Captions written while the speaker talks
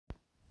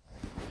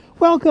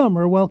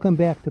Welcome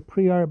back to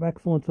Pre-Arb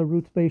Excellence, a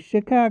roots-based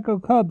Chicago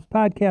Cubs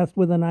podcast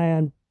with an eye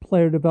on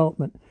player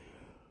development.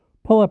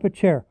 Pull up a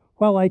chair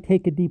while I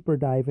take a deeper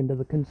dive into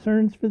the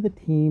concerns for the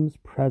team's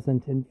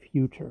present and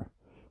future.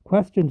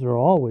 Questions are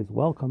always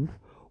welcomed,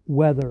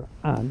 whether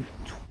on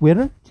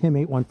Twitter,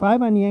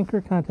 Tim815 on the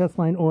Anchor contest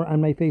line, or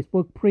on my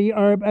Facebook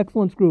Pre-Arb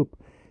Excellence group.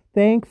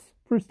 Thanks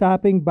for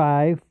stopping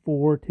by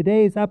for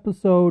today's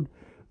episode,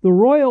 the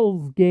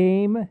Royals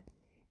game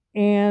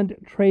and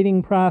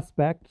trading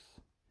prospects,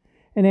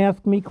 and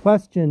ask me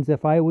questions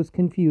if I was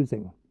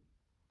confusing.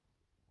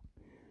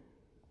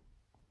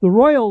 The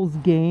Royals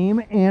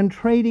game and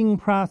trading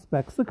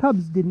prospects. The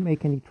Cubs didn't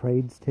make any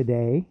trades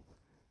today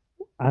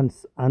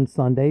on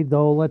Sunday,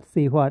 though let's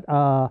see what,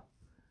 at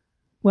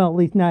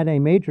least not any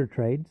major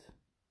trades.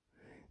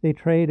 They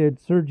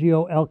traded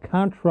Sergio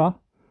Alcantara,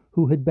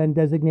 who had been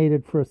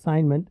designated for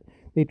assignment.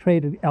 They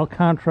traded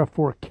Alcantara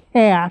for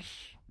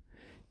cash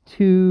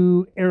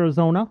to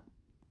Arizona.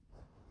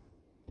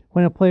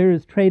 When a player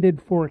is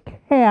traded for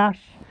cash,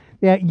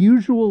 that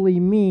usually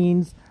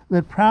means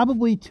that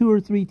probably 2 or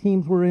 3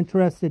 teams were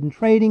interested in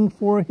trading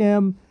for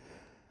him,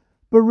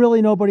 but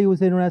really nobody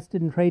was interested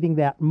in trading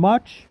that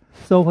much.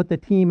 So what the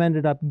team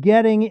ended up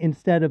getting,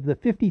 instead of the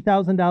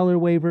 $50,000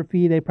 waiver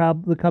fee, the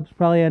Cubs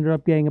probably ended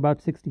up getting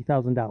about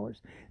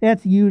 $60,000.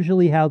 That's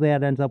usually how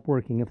that ends up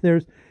working. If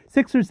there's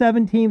 6 or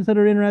 7 teams that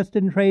are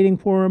interested in trading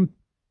for him,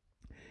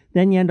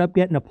 then you end up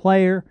getting a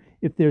player.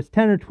 If there's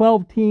 10 or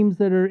 12 teams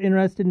that are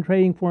interested in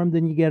trading for him,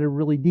 then you get a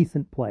really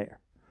decent player.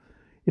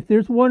 If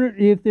there's 2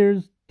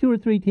 or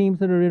 3 teams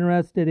that are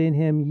interested in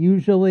him,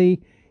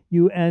 usually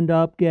you end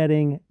up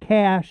getting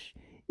cash.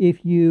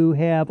 If you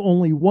have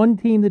only one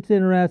team that's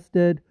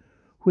interested,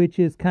 which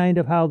is kind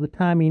of how the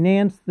Tommy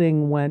Nance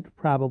thing went,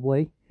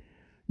 probably.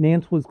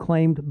 Nance was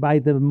claimed by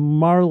the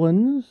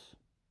Marlins.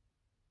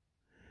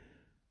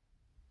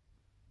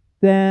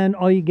 Then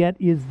all you get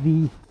is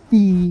the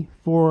fee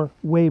for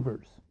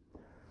waivers.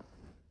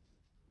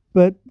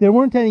 But there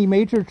weren't any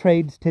major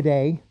trades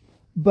today.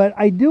 But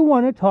I do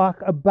want to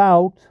talk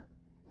about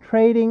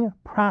trading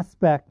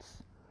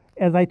prospects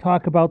as I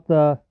talk about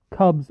the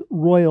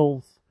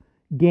Cubs-Royals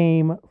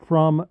game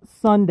from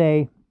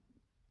Sunday,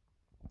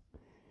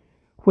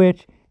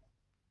 which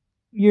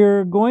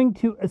you're going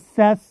to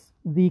assess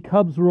the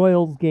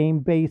Cubs-Royals game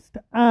based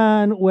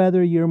on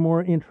whether you're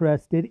more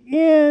interested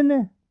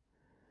in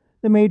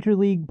the major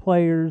league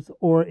players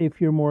or if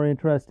you're more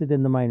interested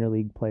in the minor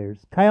league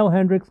players. Kyle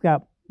Hendricks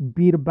got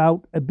beat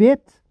about a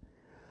bit.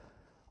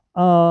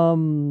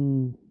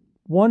 One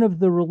of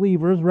the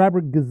relievers,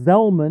 Robert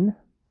Gsellman,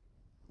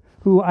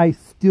 who I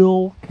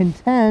still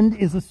contend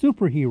is a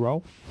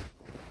superhero,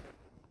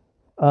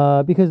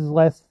 because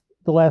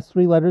the last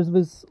 3 letters of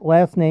his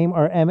last name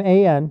are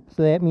M-A-N,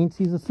 so that means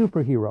he's a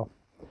superhero.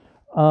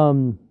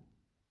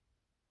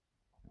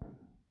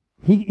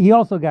 He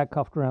also got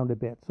cuffed around a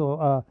bit.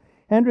 So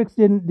Hendricks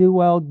didn't do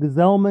well.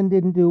 Gsellman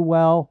didn't do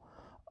well.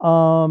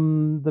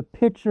 The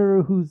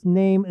pitcher whose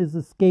name is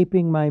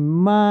escaping my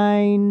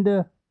mind,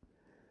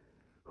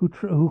 who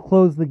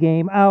closed the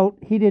game out,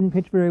 he didn't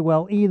pitch very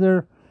well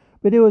either.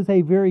 But it was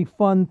a very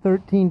fun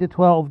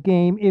 13-12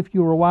 game. If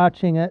you were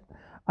watching it,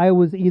 I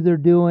was either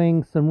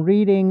doing some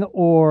reading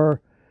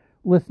or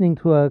listening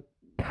to a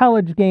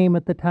college game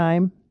at the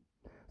time,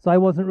 so I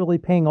wasn't really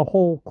paying a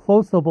whole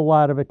close of a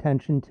lot of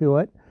attention to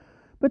it.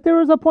 But there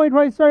was a point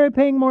where I started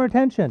paying more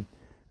attention.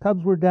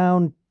 Cubs were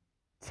down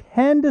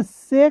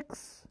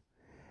 10-6.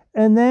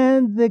 And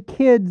then the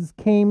kids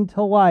came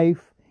to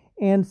life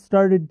and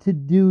started to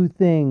do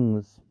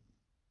things.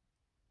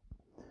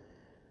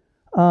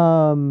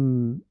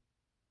 Ed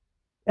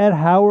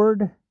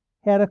Howard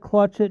had a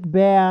clutch at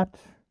bat.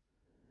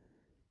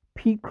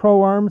 Pete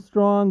Crow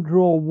Armstrong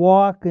drew a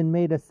walk and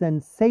made a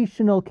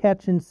sensational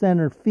catch in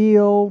center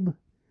field.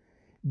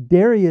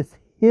 Darius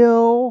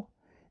Hill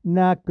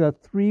knocked a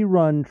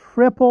 3-run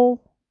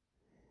triple.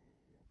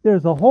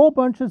 There's a whole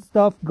bunch of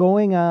stuff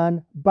going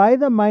on by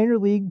the minor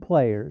league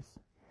players.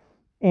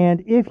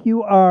 And if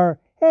you are,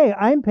 hey,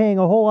 I'm paying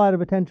a whole lot of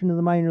attention to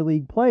the minor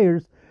league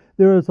players,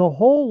 there is a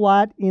whole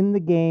lot in the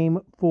game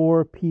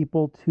for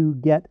people to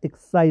get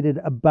excited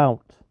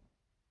about.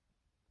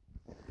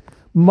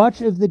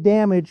 Much of the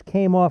damage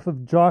came off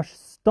of Josh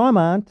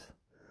Staumont,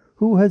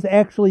 who has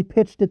actually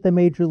pitched at the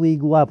major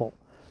league level.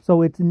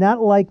 So it's not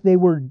like they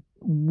were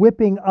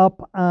whipping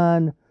up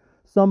on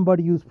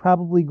somebody who's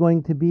probably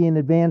going to be an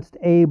advanced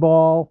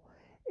A-ball.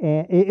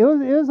 And it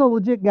was a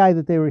legit guy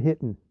that they were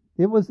hitting.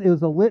 It was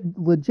a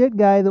legit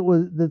guy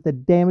that the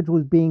damage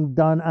was being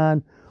done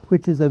on,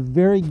 which is a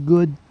very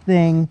good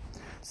thing.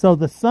 So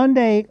the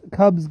Sunday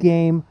Cubs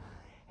game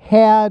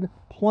had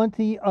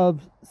plenty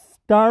of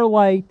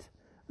starlight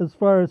as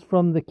far as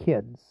from the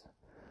kids.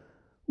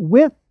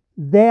 With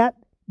that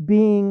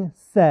being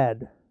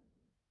said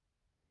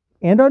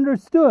and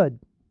understood,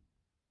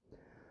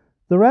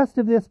 the rest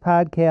of this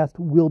podcast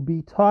will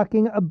be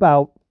talking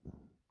about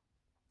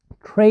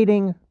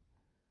trading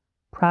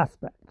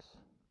prospects.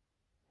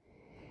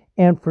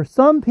 And for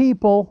some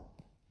people,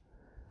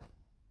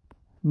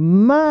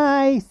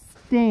 my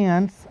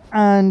stance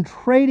on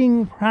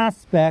trading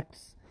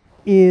prospects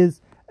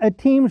is a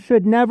team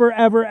should never,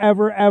 ever,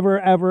 ever, ever,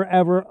 ever,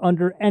 ever,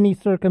 under any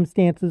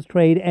circumstances,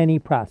 trade any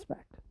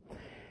prospect.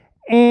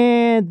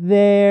 And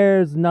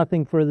there's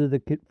nothing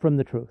further from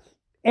the truth.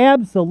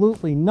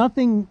 Absolutely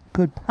nothing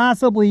could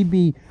possibly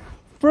be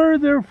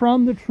further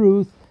from the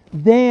truth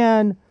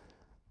than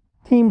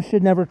teams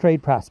should never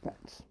trade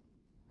prospects.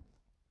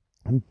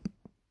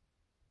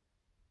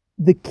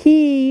 The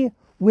key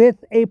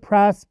with a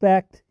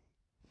prospect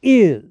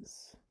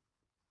is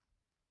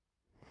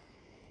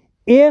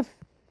if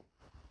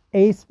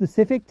a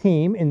specific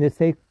team, in this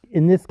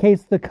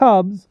case the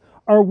Cubs,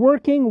 are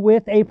working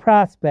with a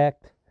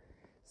prospect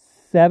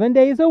 7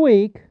 days a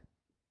week,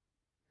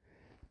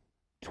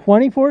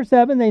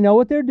 24/7, they know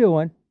what they're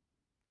doing,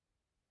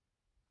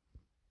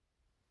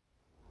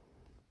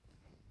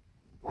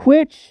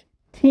 which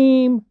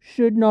team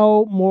should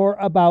know more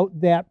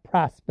about that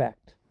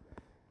prospect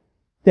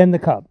than the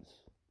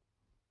Cubs?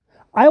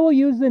 I will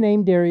use the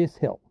name Darius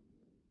Hill.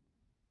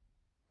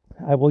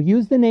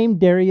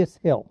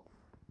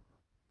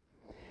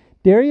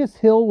 Darius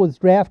Hill was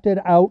drafted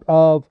out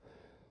of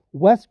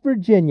West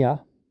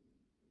Virginia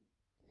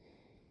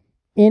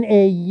in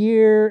a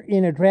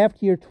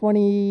draft year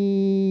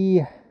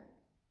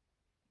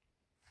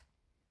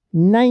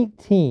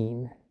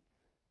 2019,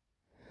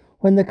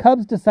 when the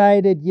Cubs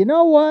decided, you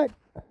know what?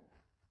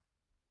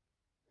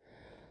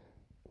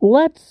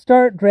 Let's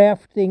start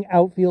drafting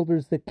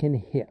outfielders that can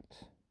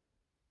hit.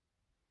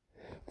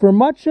 For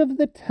much of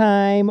the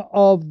time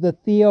of the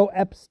Theo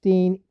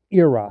Epstein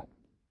era,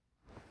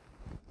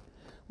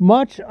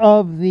 much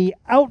of the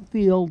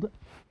outfield,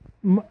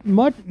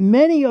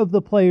 many of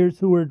the players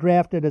who were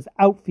drafted as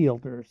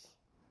outfielders,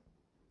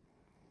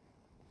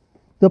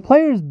 the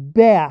player's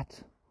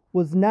bat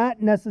was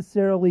not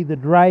necessarily the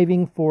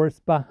driving force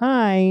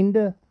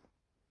behind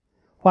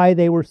why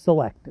they were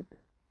selected.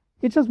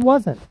 It just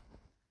wasn't.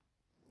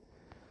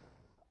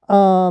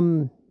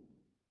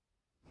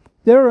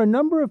 There are a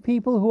number of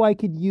people who I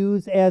could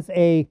use as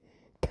a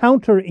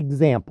counter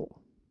example.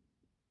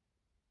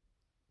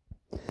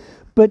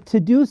 But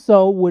to do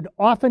so would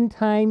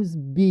oftentimes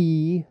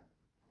be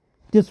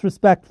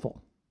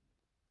disrespectful.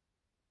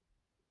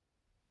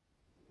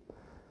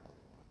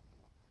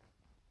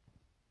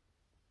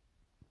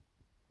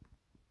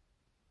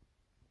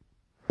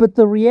 But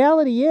the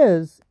reality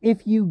is,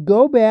 if you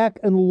go back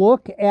and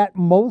look at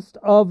most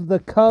of the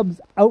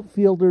Cubs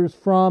outfielders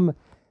from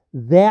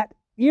that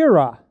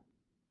era,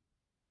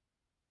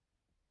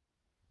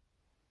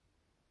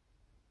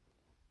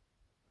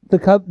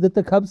 that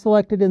the Cubs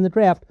selected in the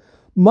draft,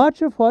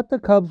 much of what the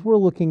Cubs were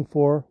looking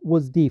for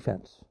was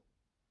defense.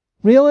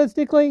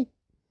 Realistically,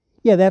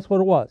 yeah, that's what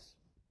it was.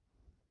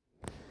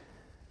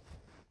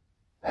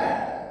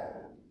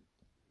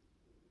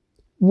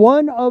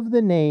 One of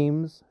the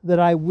names that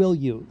I will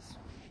use,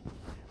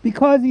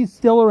 because he's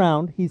still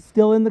around, he's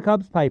still in the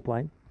Cubs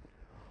pipeline,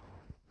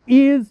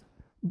 is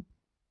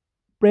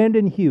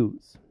Brandon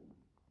Hughes.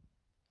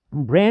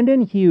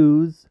 Brandon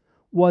Hughes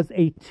was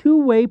a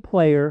two-way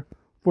player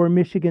for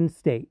Michigan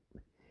State.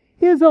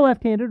 He is a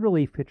left-handed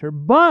relief pitcher,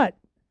 but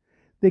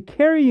the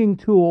carrying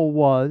tool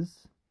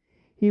was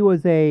he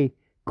was a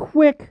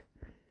quick,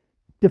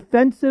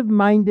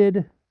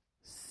 defensive-minded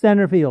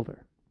center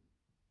fielder.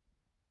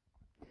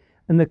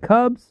 And the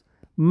Cubs'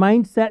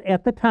 mindset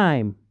at the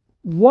time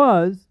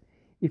was,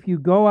 if you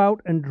go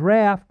out and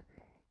draft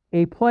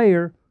a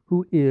player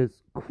who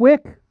is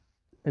quick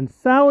and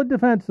solid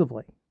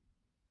defensively,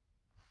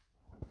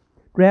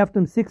 draft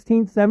him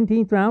 16th,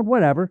 17th round,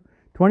 whatever,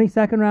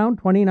 22nd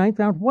round, 29th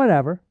round,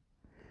 whatever.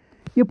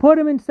 You put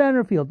him in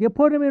center field, you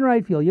put him in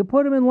right field, you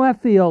put him in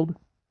left field.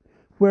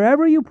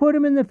 Wherever you put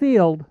him in the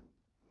field,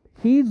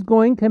 he's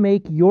going to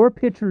make your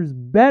pitchers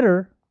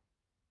better,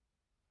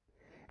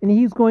 and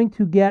he's going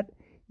to get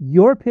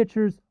your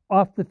pitchers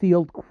off the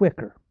field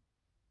quicker.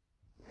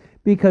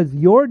 Because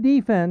your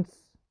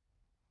defense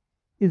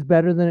is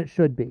better than it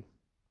should be.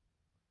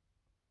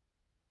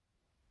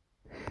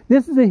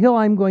 This is a hill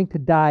I'm going to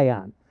die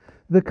on.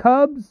 The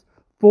Cubs,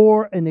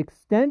 for an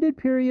extended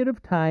period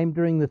of time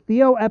during the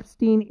Theo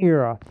Epstein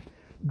era,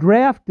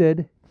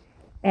 drafted,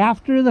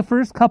 after the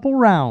first couple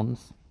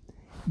rounds,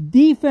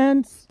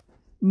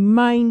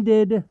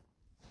 defense-minded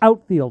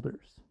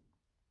outfielders.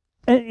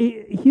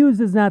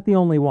 Hughes is not the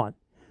only one.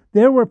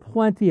 There were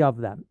plenty of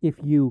them.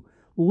 If you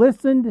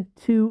listened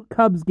to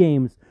Cubs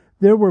games,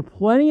 there were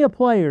plenty of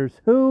players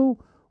who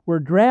were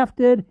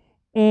drafted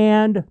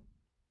and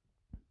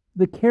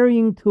the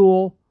carrying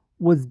tool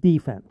was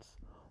defense.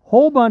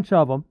 Whole bunch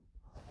of them.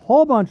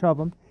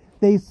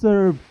 They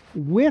served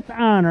with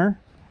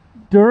honor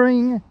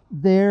during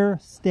their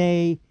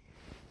stay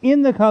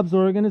in the Cubs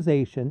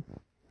organization,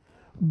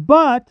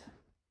 but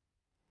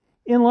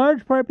in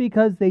large part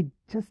because they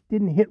just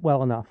didn't hit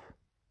well enough.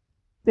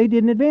 They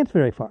didn't advance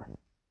very far.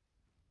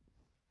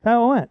 That's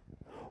how it went.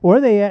 Or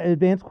they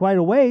advanced quite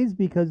a ways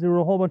because there were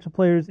a whole bunch of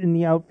players in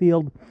the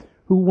outfield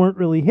who weren't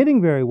really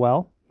hitting very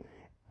well.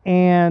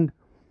 And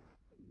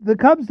the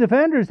Cubs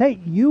defenders, hey,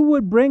 you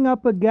would bring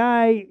up a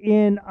guy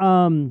in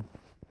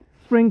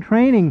spring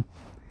training,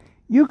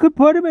 you could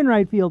put him in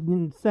right field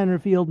and center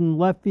field and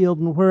left field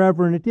and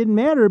wherever, and it didn't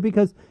matter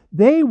because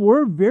they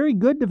were very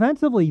good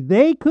defensively.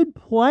 They could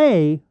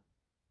play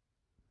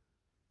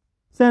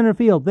center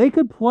field. They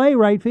could play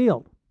right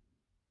field.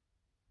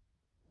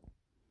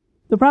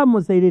 The problem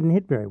was they didn't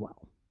hit very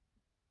well.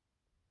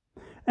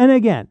 And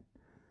again,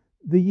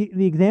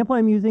 the example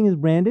I'm using is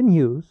Brandon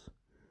Hughes,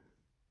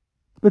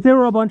 but there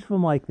were a bunch of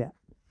them like that.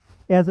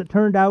 As it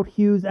turned out,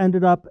 Hughes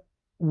ended up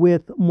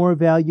with more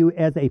value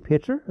as a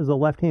pitcher, as a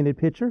left-handed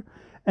pitcher,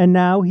 and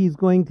now he's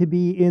going to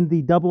be in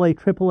the AA,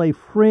 AAA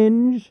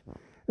fringe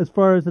as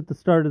far as at the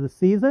start of the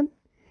season.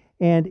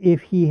 And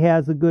if he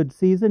has a good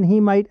season, he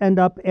might end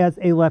up as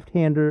a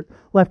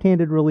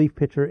left-handed relief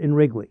pitcher in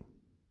Wrigley.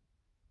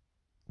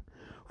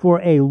 For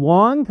a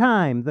long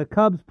time, the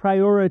Cubs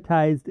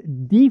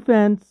prioritized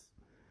defense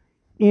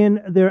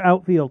in their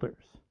outfielders.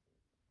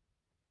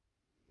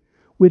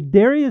 With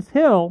Darius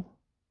Hill,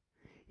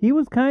 he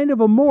was kind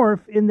of a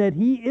morph in that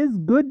he is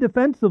good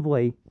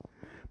defensively,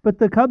 but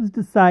the Cubs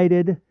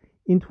decided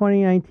in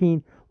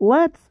 2019,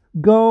 let's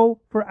go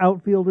for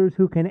outfielders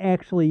who can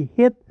actually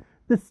hit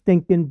the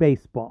stinking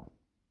baseball.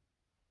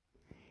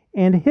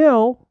 And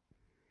Hill,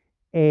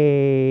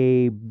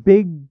 a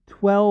Big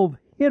 12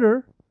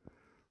 hitter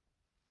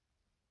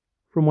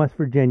from West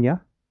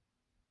Virginia,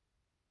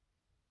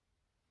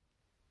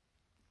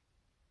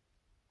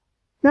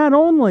 not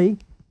only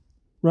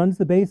runs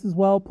the bases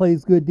well,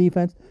 plays good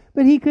defense,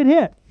 but he could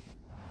hit.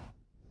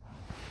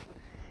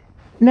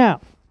 Now,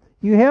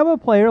 you have a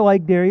player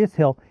like Darius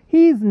Hill.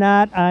 He's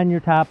not on your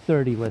top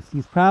 30 list.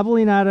 He's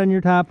probably not on your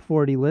top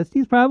 40 list.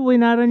 He's probably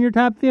not on your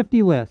top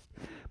 50 list.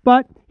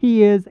 But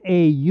he is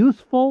a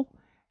useful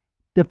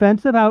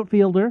defensive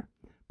outfielder,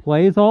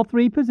 plays all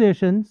three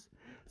positions,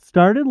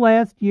 started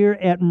last year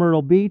at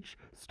Myrtle Beach,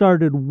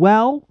 started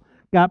well,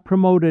 got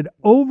promoted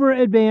over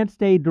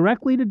Advanced A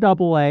directly to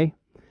AA,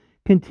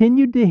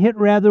 continued to hit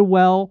rather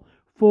well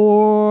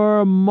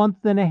for a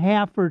month and a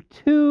half or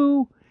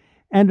two,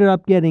 ended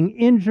up getting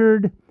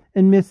injured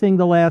and missing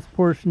the last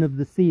portion of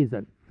the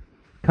season.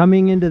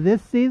 Coming into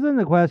this season,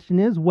 the question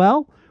is,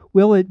 well,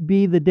 will it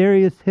be the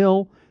Darius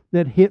Hill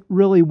that hit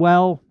really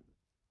well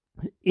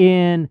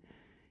in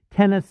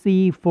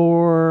Tennessee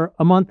for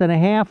a month and a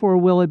half, or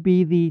will it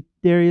be the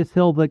Darius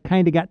Hill that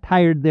kind of got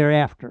tired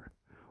thereafter,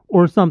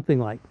 or something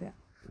like that?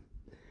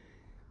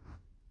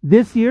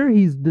 This year,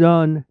 he's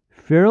done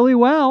fairly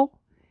well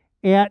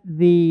at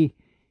the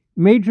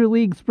Major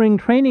League spring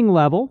training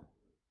level,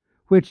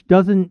 which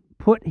doesn't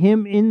put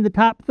him in the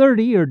top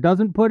 30 or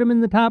doesn't put him in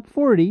the top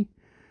 40.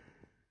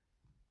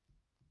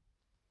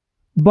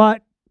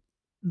 But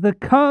the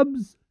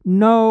Cubs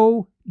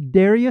know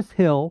Darius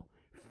Hill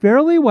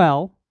fairly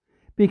well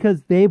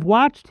because they've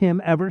watched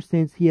him ever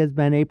since he has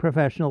been a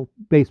professional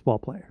baseball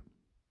player.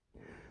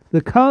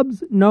 The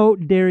Cubs know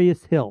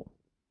Darius Hill.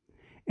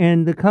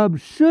 And the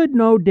Cubs should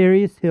know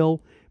Darius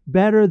Hill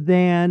better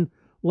than,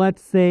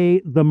 let's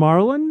say, the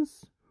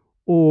Marlins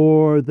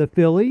or the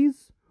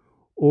Phillies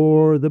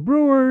or the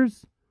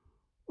Brewers,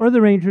 or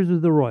the Rangers or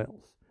the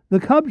Royals. The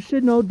Cubs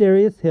should know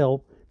Darius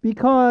Hill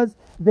because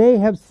they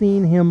have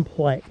seen him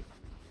play.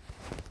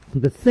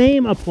 The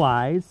same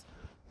applies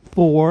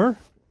for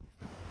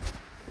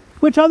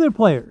which other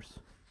players?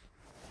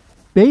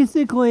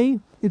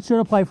 Basically, it should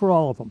apply for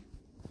all of them.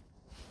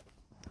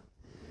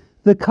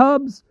 The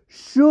Cubs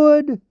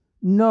should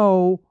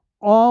know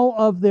all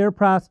of their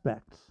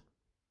prospects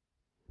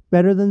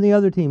better than the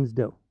other teams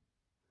do.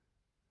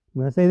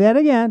 I'm going to say that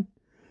again.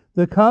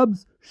 The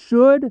Cubs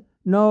should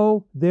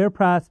know their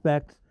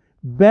prospects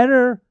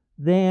better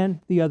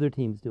than the other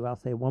teams do. I'll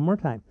say it one more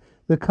time.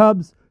 The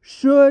Cubs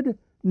should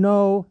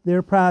know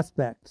their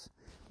prospects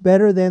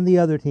better than the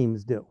other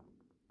teams do.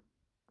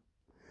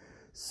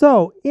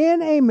 So,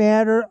 in a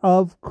matter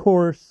of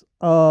course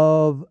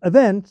of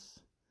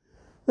events,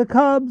 the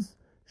Cubs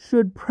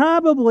should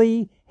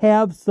probably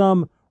have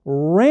some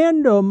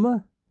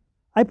random,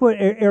 I put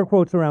air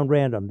quotes around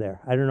random there.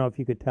 I don't know if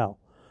you could tell,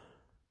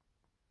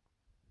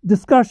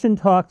 discussion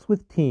talks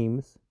with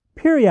teams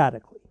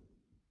periodically.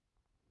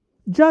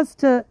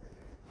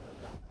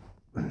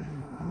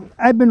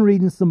 I've been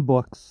reading some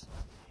books,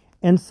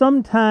 and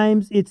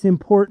sometimes it's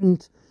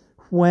important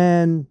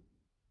when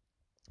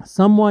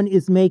someone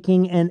is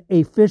making an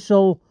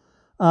official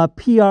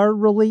PR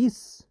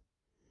release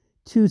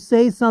to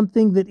say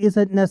something that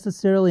isn't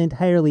necessarily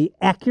entirely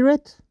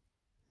accurate,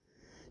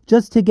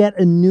 just to get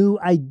a new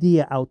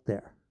idea out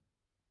there.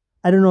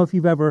 I don't know if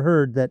you've ever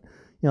heard that,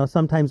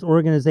 sometimes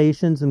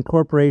organizations and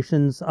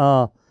corporations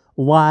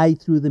lie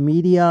through the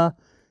media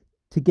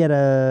to get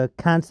a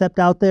concept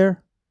out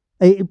there.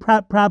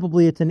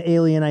 Probably it's an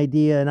alien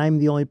idea, and I'm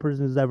the only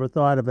person who's ever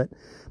thought of it.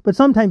 But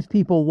sometimes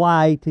people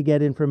lie to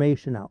get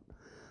information out.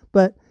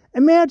 But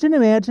imagine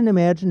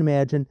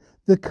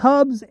the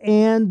Cubs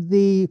and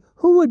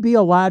who would be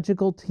a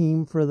logical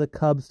team for the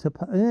Cubs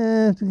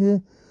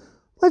to,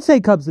 let's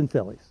say Cubs and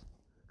Phillies.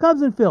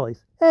 Cubs and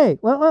Phillies. Hey,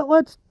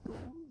 let's,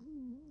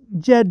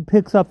 Jed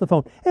picks up the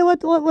phone. Hey,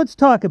 let's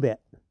talk a bit.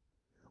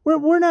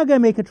 We're not going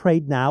to make a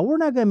trade now. We're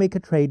not going to make a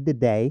trade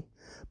today.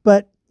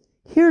 But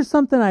here's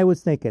something I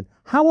was thinking.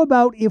 How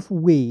about if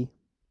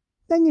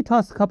then you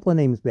toss a couple of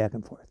names back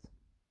and forth.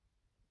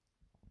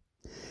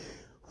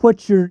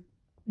 What you're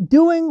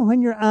doing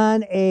when you're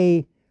on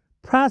a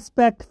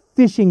prospect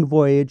fishing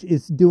voyage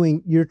is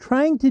you're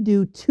trying to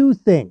do two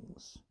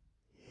things.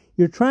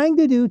 You're trying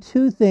to do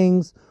two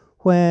things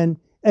when,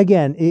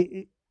 again,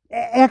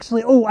 I'm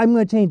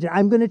going to change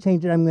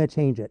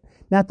it.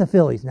 Not the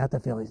Phillies.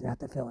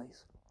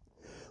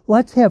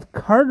 Let's have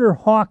Carter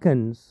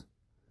Hawkins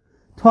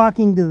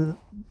talking to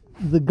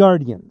the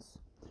Guardians.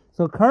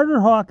 So Carter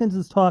Hawkins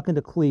is talking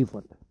to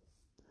Cleveland.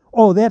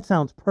 Oh, that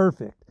sounds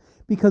perfect.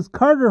 Because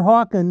Carter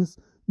Hawkins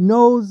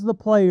knows the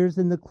players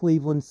in the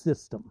Cleveland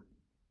system.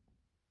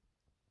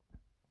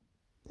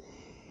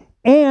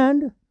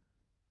 And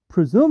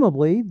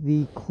presumably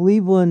the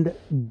Cleveland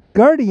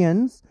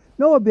Guardians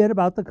know a bit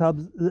about the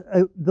Cubs,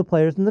 the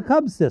players in the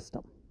Cubs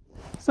system.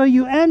 So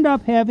you end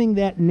up having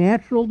that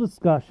natural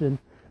discussion.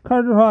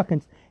 Carter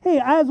Hawkins, hey,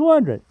 I was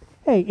wondering,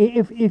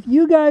 if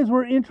you guys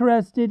were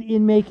interested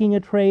in making a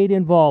trade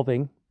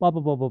involving blah,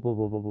 blah, blah, blah, blah,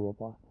 blah, blah, blah,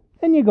 blah,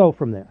 and you go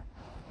from there.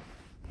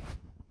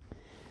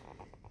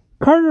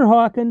 Carter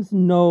Hawkins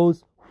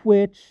knows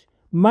which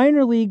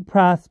minor league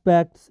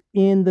prospects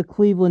in the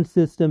Cleveland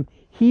system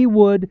he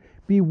would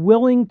be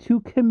willing to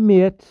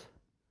commit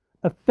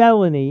a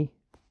felony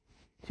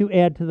to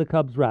add to the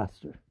Cubs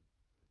roster,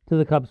 to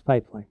the Cubs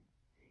pipeline.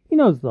 He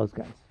knows those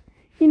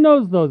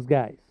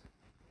guys.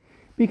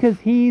 Because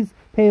he's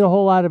paid a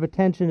whole lot of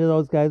attention to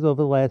those guys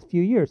over the last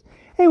few years.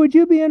 Hey, would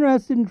you be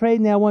interested in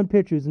trading that one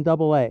pitcher who's in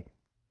Double-A?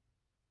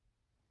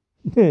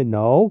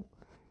 No.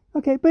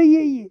 Okay, but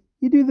you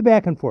do the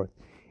back and forth.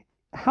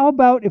 How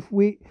about if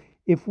we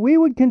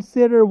would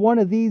consider one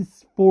of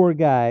these 4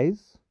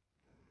 guys,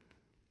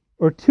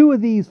 or 2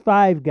 of these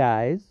 5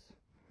 guys,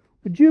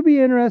 would you be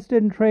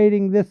interested in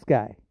trading this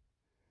guy?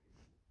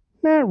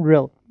 Not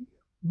really.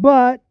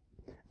 But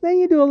then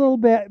you do a little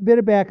bit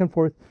of back and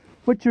forth.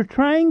 What you're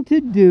trying to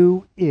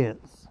do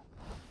is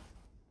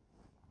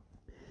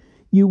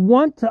you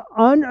want to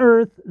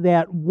unearth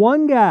that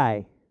one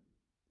guy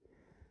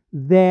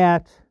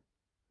that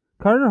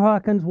Carter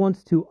Hawkins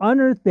wants to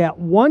unearth that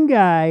one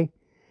guy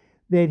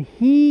that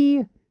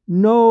he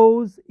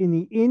knows in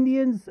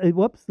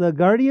the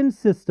Guardian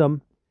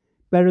system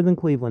better than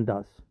Cleveland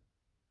does.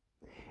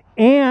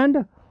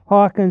 And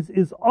Hawkins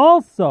is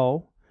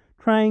also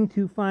trying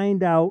to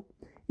find out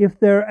if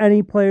there are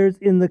any players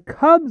in the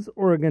Cubs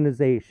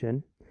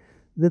organization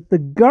that the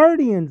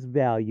Guardians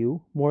value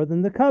more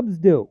than the Cubs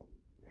do.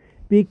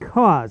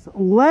 Because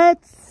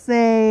let's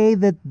say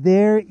that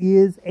there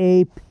is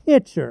a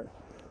pitcher.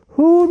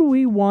 Who do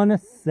we want to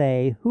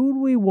say?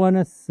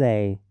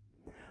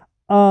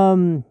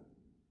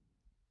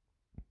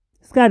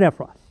 Scott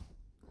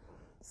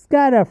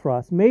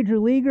Effross, major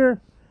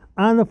leaguer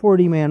on the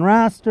 40-man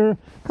roster.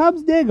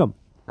 Cubs dig him.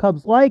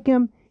 Cubs like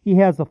him. He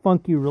has a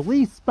funky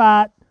release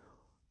spot,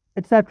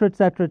 etc.,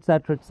 etc.,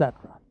 etc.,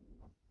 etc.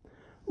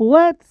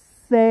 Let's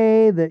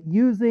say that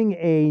using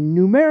a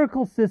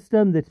numerical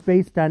system that's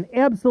based on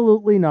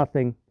absolutely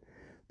nothing,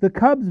 the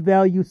Cubs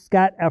value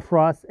Scott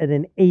Effross at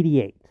an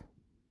 88.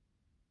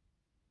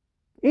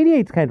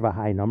 88 is kind of a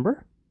high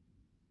number.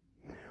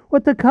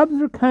 What the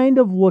Cubs are kind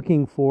of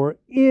looking for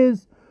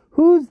is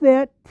who's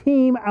that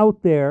team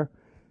out there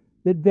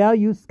that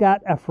values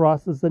Scott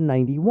Effross as a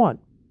 91.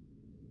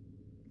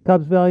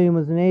 Cubs value him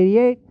as an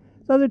 88.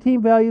 The other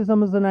team values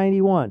him as a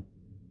 91.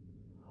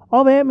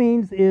 All that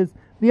means is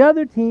the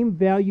other team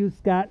values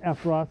Scott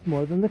Effross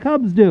more than the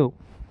Cubs do.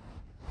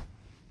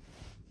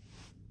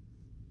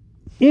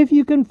 If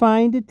you can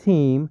find a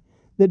team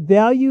that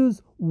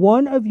values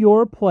one of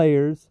your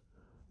players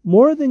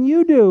more than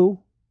you do,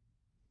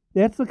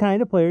 that's the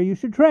kind of player you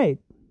should trade.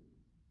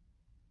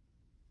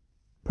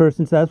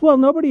 Person says, well,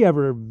 nobody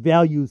ever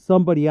values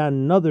somebody on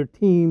another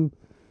team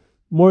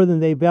more than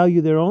they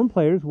value their own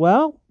players.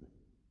 Well,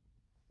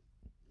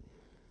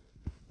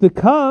 the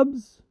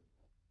Cubs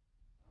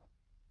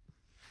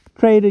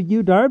traded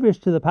Yu Darvish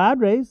to the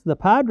Padres. The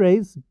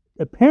Padres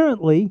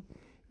apparently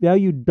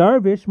valued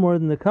Darvish more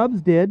than the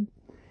Cubs did.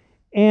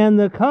 And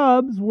the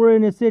Cubs were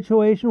in a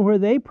situation where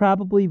they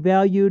probably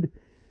valued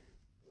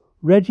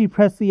Reggie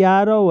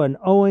Preciado and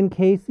Owen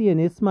Casey and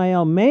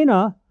Ismael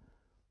Mena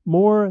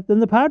more than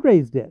the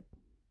Padres did.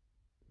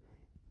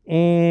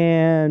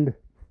 And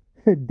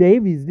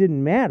Davies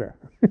didn't matter.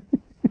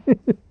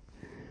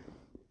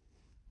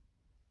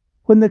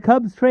 When the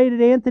Cubs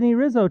traded Anthony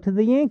Rizzo to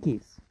the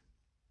Yankees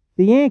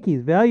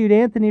valued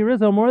Anthony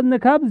Rizzo more than the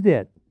Cubs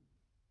did.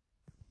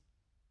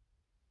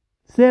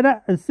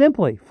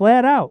 Simply,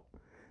 flat out.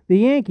 The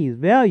Yankees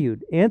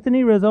valued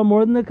Anthony Rizzo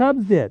more than the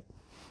Cubs did.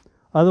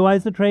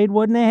 Otherwise, the trade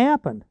wouldn't have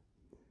happened.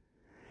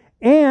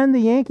 And the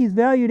Yankees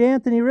valued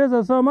Anthony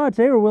Rizzo so much,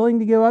 they were willing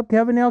to give up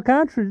Kevin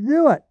Alcantara to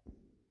do it.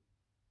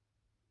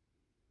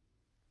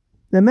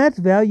 The Mets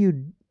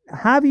valued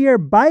Javier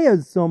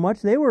Baez so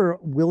much, they were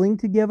willing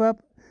to give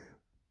up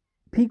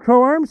Pete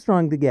Crow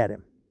Armstrong to get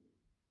him.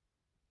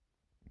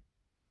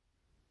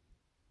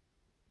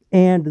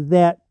 And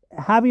that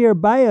Javier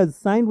Baez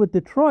signed with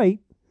Detroit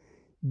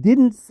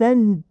didn't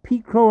send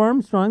Pete Crow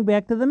Armstrong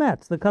back to the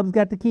Mets. The Cubs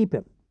got to keep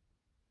him.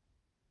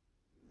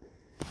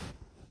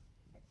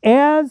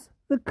 As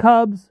the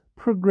Cubs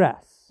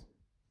progress,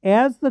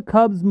 as the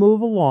Cubs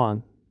move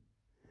along,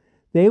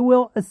 they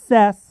will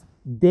assess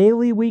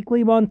daily,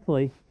 weekly,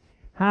 monthly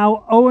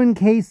how Owen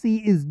Casey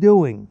is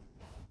doing,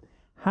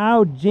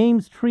 how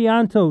James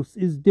Triantos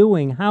is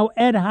doing, how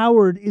Ed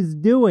Howard is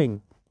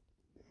doing.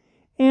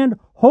 And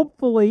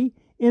hopefully,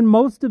 in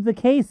most of the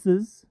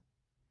cases,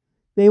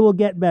 they will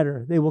get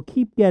better. They will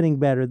keep getting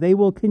better. They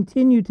will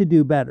continue to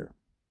do better.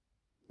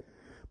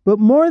 But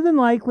more than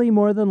likely,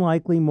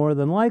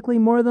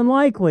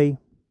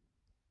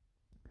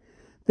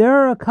 there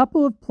are a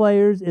couple of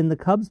players in the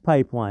Cubs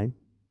pipeline.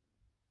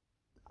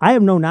 I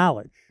have no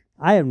knowledge.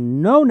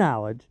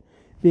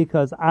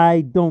 Because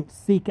I don't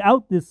seek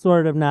out this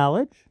sort of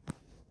knowledge.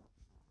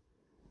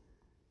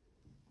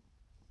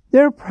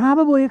 There are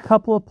probably a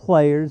couple of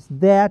players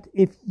that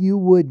if you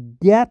would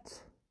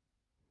get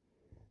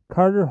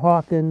Carter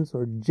Hawkins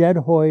or Jed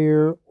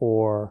Hoyer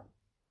or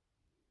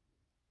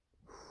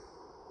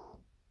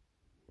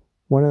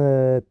one of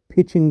the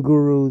pitching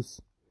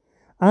gurus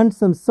on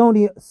some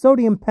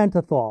sodium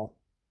pentothal,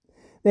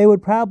 they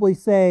would probably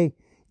say,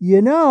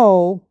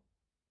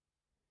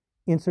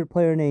 insert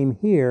player name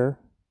here,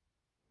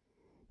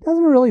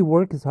 doesn't really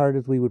work as hard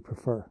as we would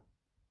prefer.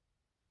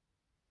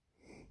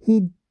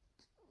 He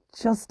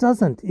just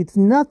doesn't. It's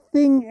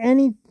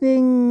anything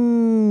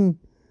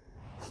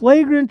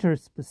flagrant or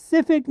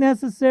specific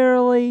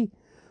necessarily,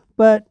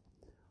 but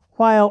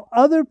while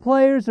other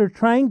players are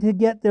trying to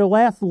get their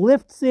last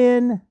lifts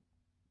in,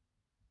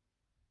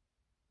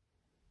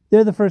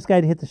 they're the first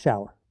guy to hit the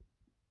shower.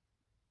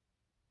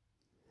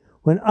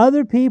 When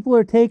other people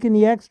are taking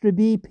the extra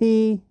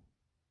BP,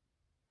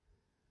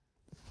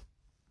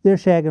 they're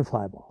shagging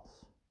fly balls.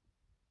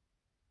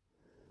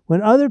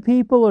 When other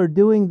people are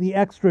doing the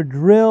extra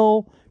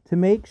drill to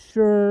make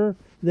sure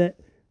that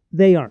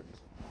they aren't.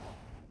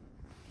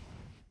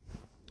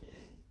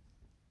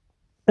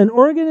 When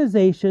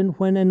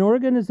an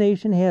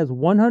organization has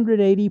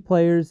 180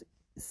 players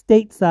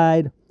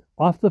stateside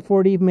off the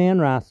 40-man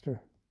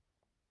roster,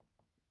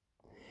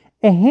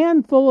 a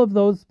handful of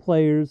those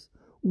players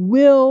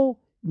will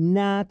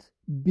not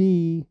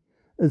be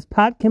as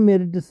pot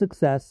committed to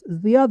success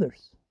as the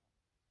others.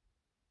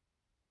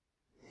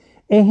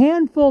 A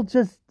handful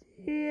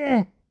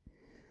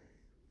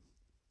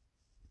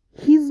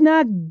he's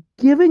not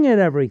giving it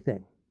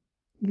everything.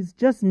 He's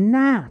just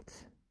not.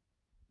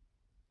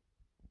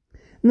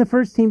 And the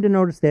first team to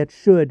notice that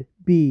should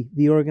be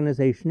the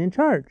organization in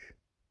charge.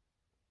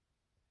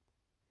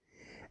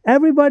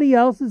 Everybody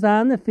else is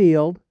on the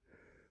field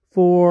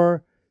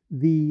for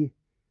the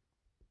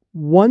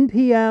 1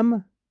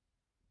 p.m.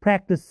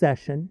 practice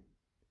session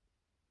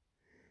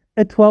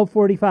at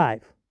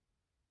 12:45.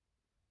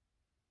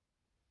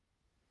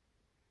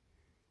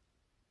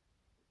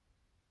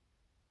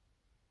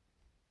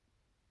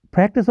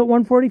 Practice at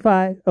 1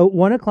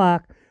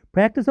 o'clock.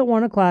 Practice at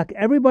 1 o'clock.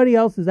 Everybody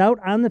else is out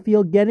on the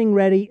field getting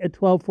ready at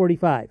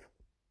 12:45.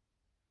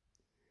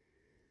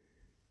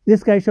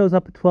 This guy shows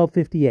up at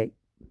 12:58.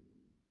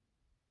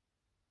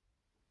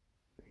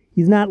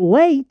 He's not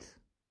late,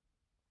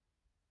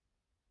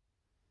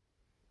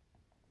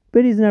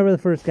 but he's never the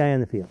first guy on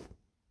the field.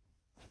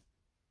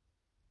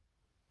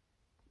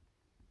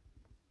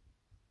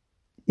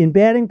 In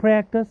batting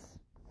practice,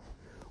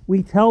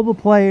 we tell the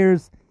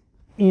players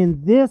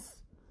in this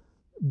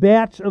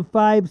batch of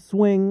 5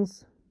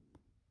 swings,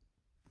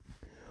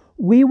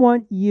 we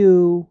want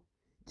you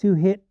to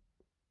hit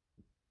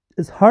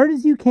as hard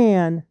as you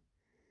can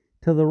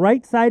to the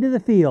right side of the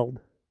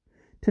field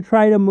to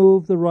try to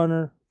move the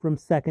runner from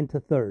second to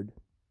third.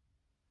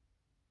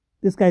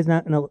 This guy's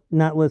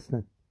not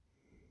listening.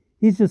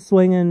 He's just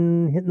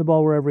swinging, hitting the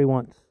ball wherever he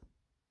wants.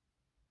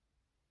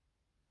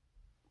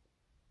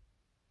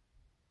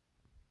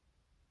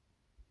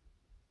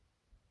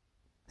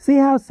 See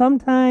how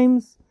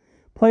sometimes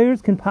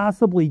players can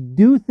possibly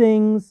do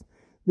things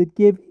that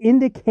give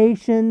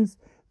indications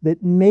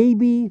that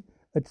maybe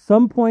at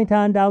some point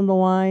on down the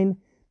line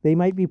they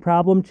might be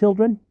problem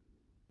children?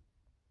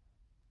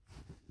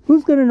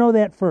 Who's going to know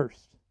that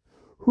first?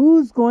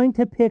 Who's going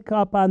to pick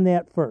up on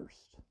that first?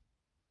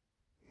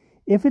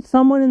 If it's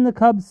someone in the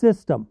Cubs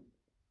system,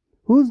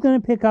 who's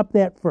going to pick up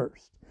that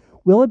first?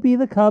 Will it be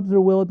the Cubs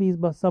or will it be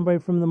somebody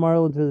from the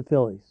Marlins or the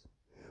Phillies?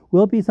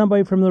 Will it be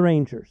somebody from the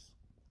Rangers?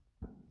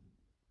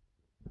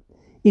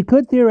 It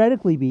could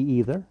theoretically be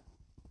either.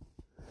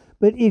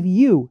 But if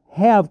you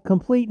have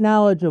complete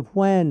knowledge of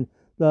what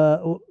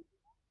the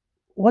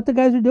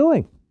guys are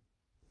doing,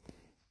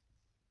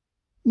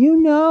 you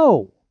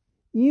know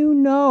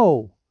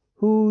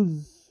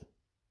who's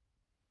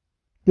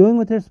doing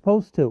what they're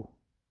supposed to.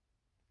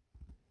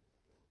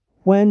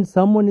 When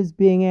someone is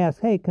being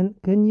asked, hey,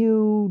 can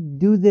you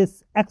do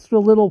this extra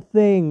little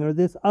thing or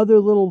this other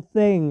little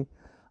thing?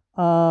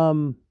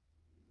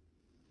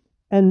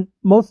 And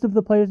most of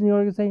the players in the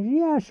organization,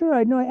 yeah, sure,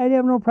 I'd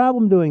have no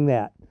problem doing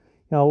that.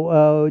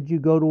 Would you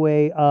go to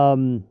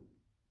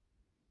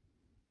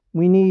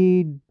we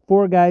need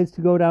 4 guys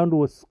to go down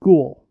to a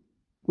school.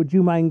 Would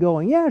you mind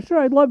going? Yeah, sure,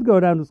 I'd love to go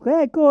down to school.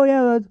 Hey, cool,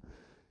 yeah.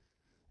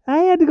 I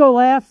had to go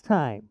last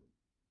time.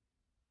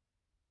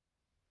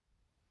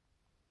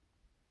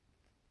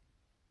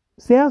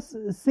 See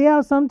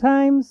how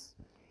sometimes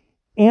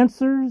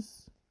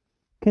answers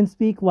can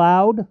speak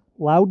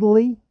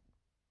loudly?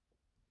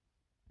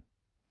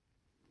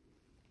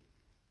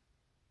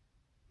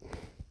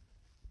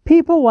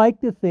 People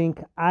like to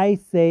think I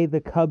say the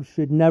Cubs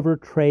should never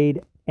trade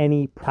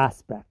any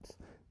prospects.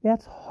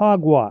 That's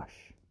hogwash.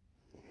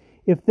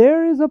 If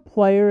there is a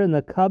player in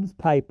the Cubs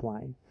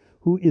pipeline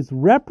who is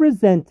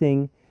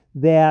representing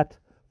that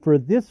for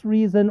this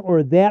reason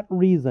or that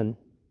reason,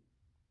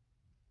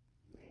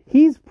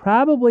 he's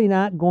probably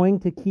not going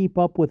to keep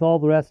up with all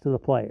the rest of the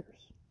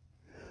players.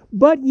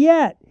 But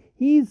yet,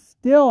 he's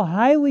still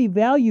highly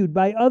valued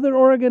by other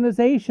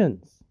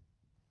organizations.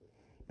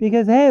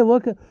 Because, hey,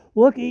 look,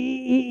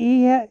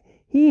 he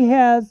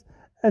has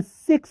a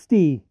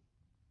 60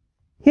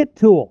 hit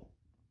tool.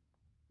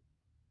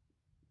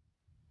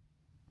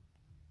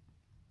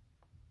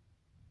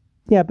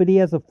 Yeah, but he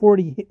has a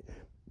 40,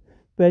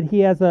 but he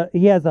has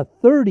a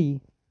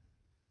 30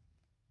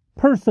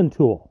 person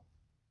tool.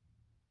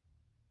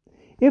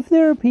 If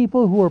there are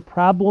people who are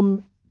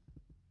problems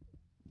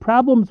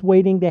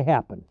waiting to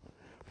happen,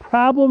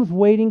 problems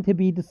waiting to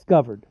be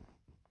discovered,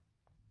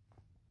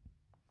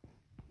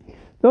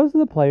 those are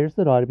the players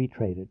that ought to be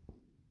traded.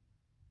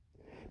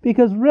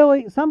 Because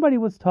really, somebody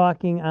was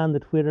talking on the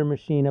Twitter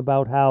machine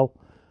about how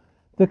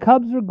the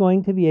Cubs are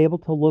going to be able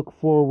to look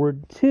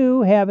forward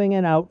to having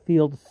an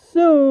outfield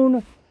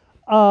soon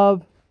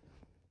of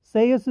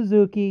Seiya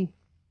Suzuki,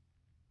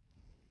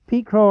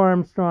 Pete Crow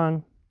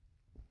Armstrong,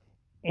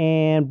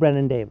 and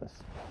Brennan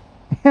Davis.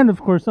 And of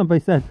course,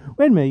 somebody said,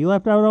 wait a minute, you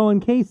left out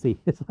Owen Casey.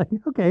 It's like,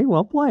 okay,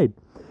 well played.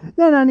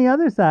 Then on the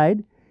other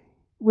side,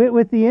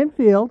 with the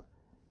infield,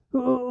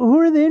 who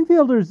are the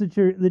infielders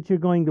that you're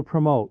going to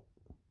promote?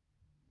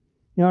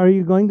 You know, are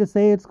you going to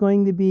say it's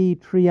going to be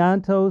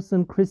Triantos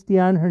and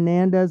Cristian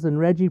Hernandez and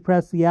Reggie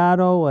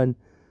Preciado and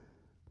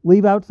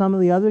leave out some of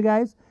the other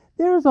guys?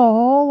 There's a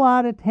whole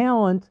lot of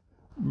talent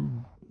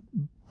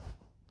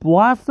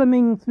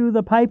blossoming through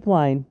the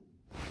pipeline,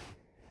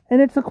 and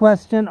it's a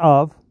question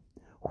of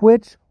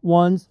which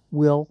ones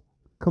will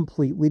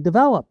completely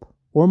develop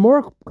or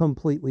more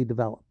completely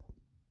develop.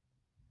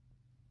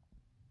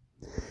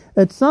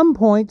 At some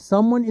point,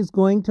 someone is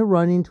going to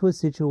run into a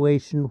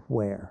situation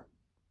where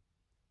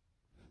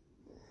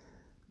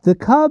the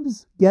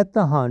Cubs get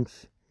the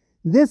hunch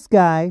this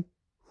guy,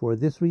 for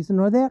this reason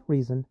or that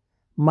reason,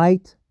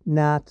 might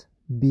not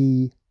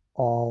be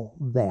all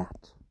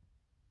that.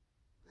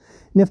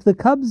 And if the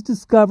Cubs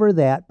discover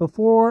that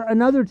before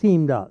another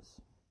team does,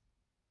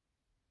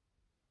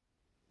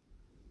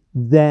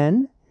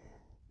 then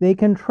they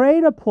can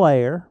trade a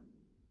player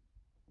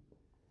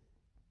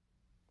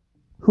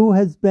who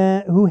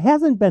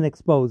hasn't been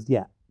exposed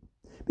yet.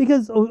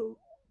 Because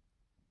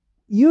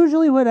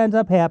usually what ends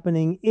up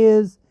happening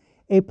is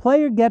a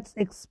player gets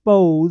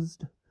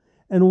exposed,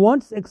 and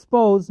once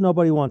exposed,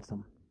 nobody wants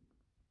them.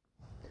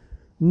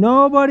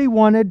 Nobody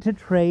wanted to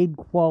trade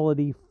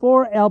quality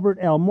for Albert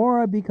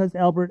Almora because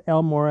Albert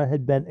Almora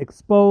had been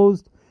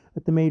exposed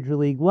at the major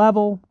league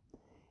level,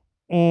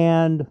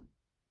 and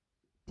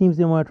teams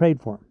didn't want to trade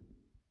for him.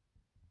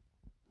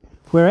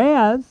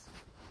 Whereas,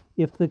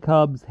 if the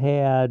Cubs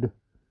had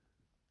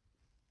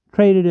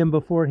traded him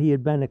before he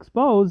had been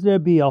exposed,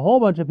 there'd be a whole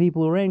bunch of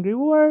people who were angry.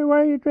 Why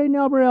are you trading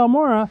Albert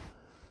Almora?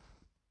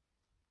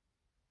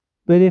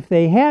 But if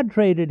they had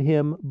traded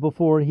him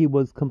before he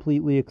was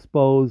completely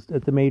exposed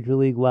at the major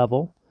league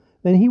level,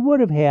 then he would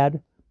have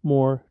had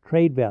more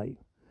trade value.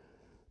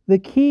 The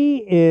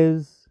key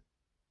is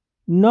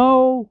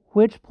know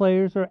which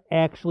players are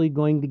actually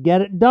going to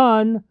get it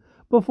done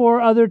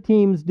before other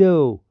teams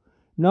do.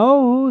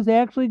 Know who's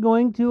actually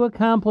going to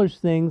accomplish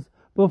things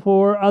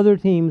before other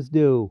teams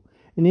do.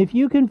 And if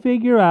you can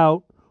figure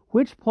out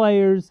which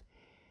players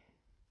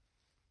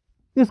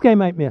this guy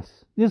might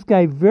miss. This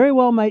guy very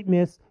well might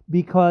miss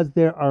because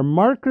there are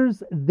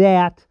markers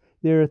that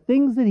there are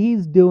things that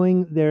he's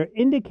doing, there are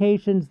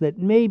indications that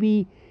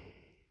maybe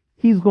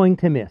he's going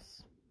to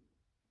miss.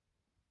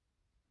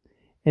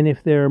 And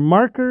if there are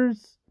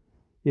markers,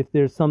 if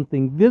there's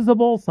something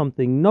visible,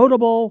 something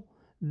notable,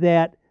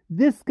 that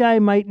this guy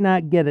might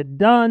not get it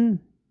done,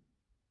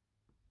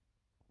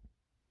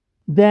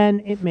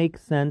 then it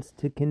makes sense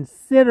to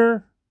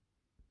consider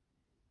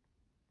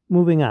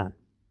moving on.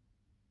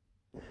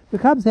 The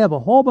Cubs have a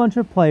whole bunch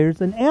of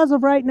players, and as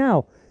of right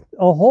now,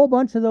 a whole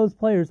bunch of those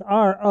players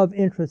are of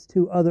interest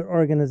to other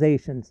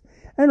organizations.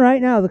 And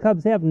right now, the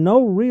Cubs have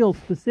no real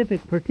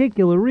specific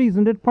particular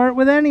reason to part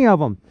with any of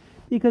them,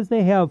 because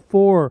they have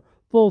 4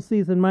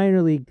 full-season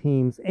minor league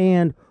teams,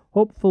 and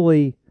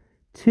hopefully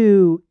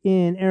 2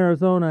 in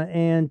Arizona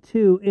and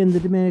 2 in the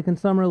Dominican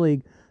Summer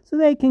League, so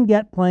they can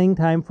get playing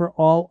time for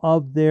all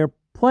of their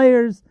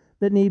players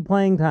that need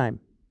playing time.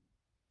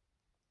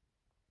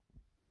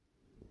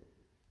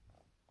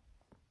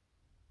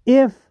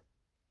 If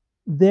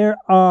there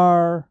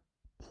are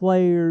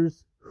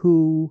players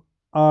who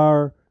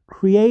are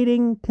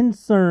creating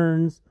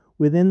concerns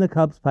within the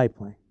Cubs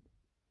pipeline.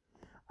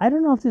 I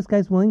don't know if this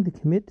guy's willing to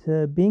commit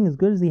to being as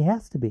good as he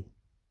has to be.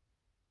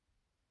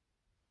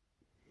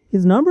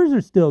 His numbers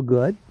are still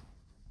good.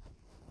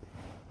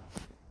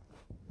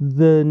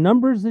 The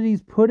numbers that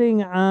he's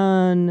putting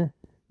on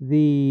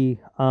the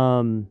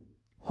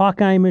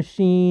Hawkeye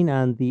machine,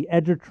 on the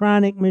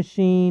Edgertronic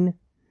machine,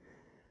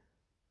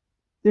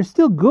 they're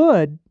still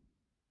good.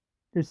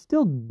 They're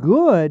still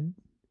good.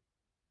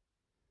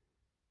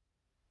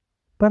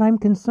 But I'm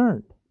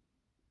concerned.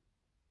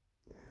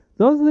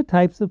 Those are the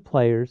types of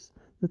players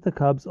that the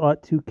Cubs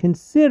ought to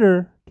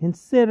consider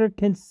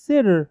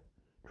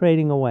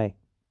trading away.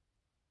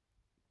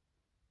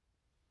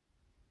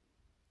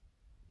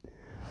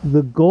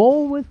 The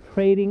goal with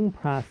trading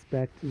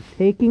prospects is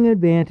taking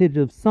advantage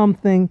of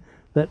something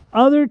that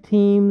other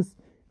teams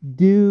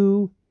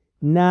do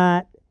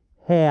not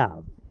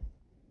have.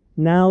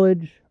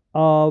 Knowledge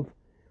of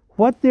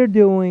what they're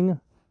doing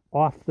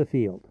off the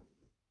field.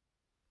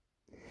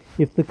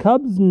 If the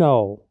Cubs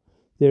know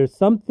there's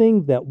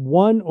something that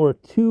 1 or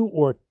 2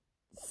 or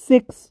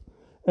 6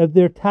 of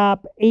their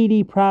top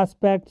 80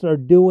 prospects are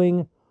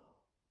doing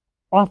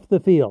off the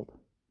field,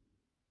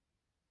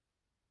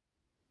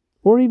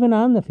 or even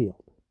on the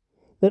field,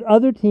 that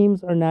other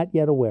teams are not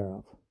yet aware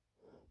of,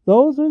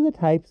 those are the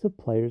types of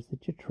players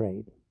that you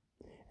trade.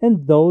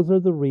 And those are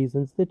the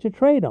reasons that you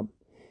trade them.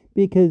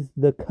 Because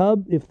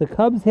if the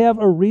Cubs have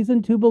a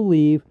reason to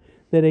believe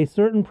that a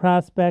certain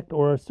prospect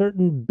or a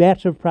certain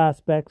batch of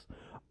prospects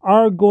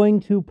are going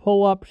to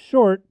pull up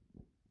short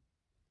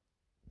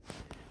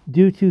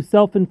due to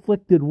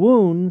self-inflicted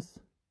wounds,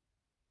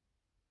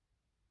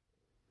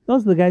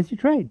 those are the guys you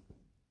trade.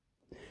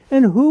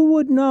 And who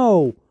would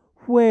know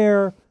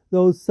where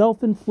those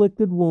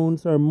self-inflicted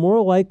wounds are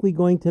more likely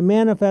going to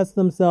manifest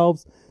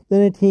themselves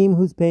than a team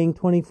who's paying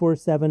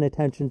 24/7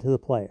 attention to the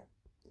player?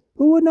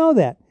 Who would know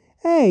that?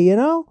 Hey,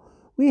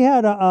 we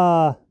had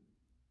a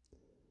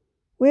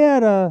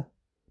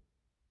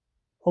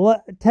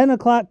 10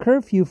 o'clock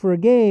curfew for a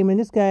game, and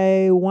this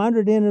guy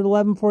wandered in at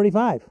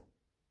 11:45.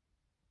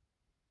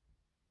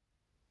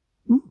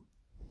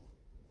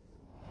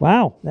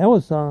 Wow, that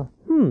was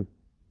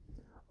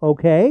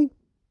okay.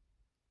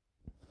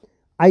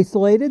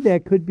 Isolated,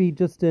 that could be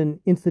just an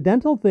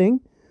incidental thing,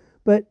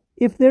 but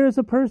if there is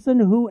a person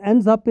who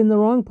ends up in the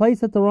wrong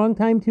place at the wrong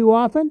time too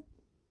often,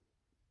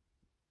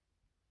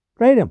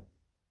 trade him.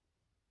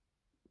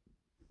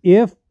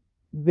 If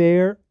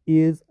there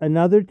is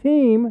another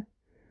team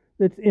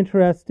that's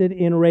interested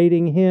in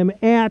rating him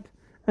at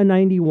a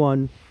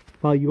 91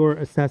 while you're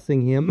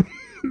assessing him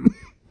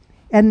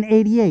at an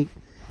 88.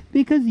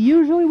 Because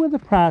usually with a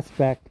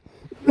prospect,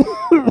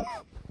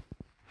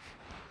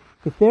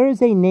 if there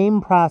is a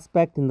name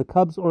prospect in the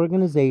Cubs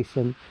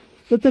organization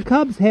that the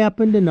Cubs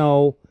happen to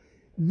know,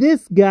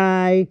 this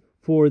guy,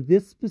 for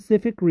this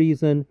specific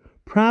reason,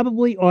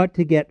 probably ought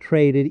to get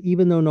traded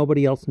even though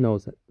nobody else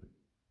knows it.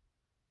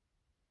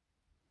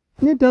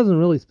 And it doesn't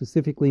really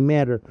specifically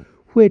matter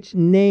which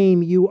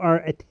name you are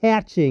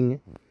attaching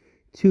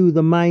to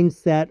the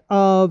mindset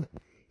of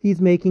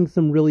he's making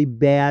some really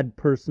bad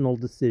personal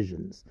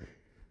decisions.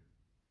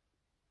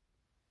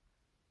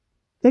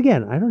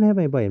 Again, I don't have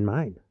anybody in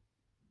mind.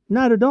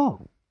 Not at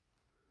all.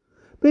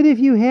 But if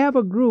you have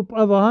a group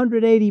of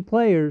 180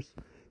 players,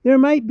 there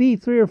might be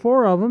 3 or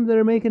 4 of them that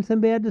are making some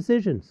bad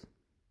decisions.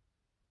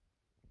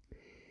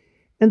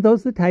 And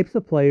those are the types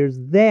of players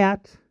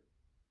that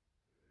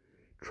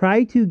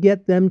try to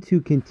get them to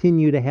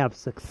continue to have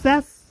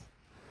success,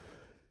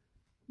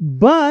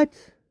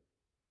 but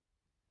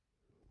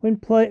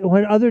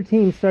when other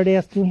teams start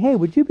asking, hey,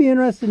 would you be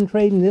interested in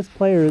trading this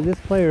player or this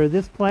player or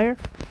this player?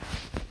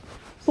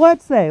 So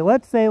let's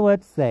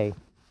say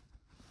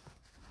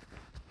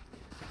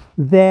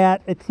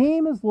that a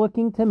team is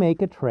looking to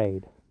make a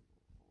trade,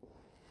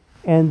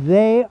 and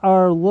they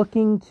are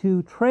looking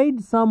to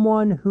trade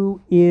someone who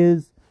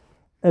is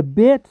a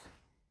bit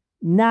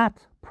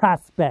not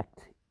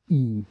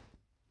prospect-y,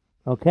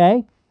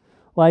 okay?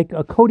 Like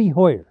a Cody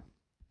Hoyer.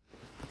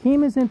 The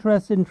team is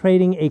interested in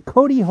trading a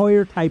Cody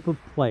Hoyer type of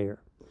player,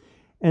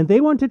 and they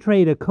want to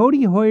trade a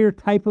Cody Hoyer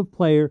type of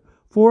player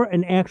for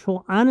an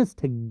actual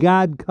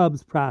honest-to-God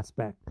Cubs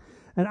prospect.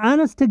 An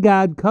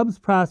honest-to-God Cubs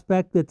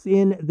prospect that's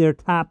in their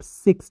top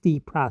 60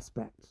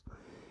 prospects.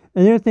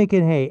 And they're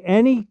thinking, hey,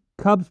 any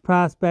Cubs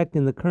prospect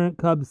in the current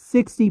Cubs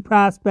 60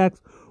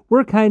 prospects,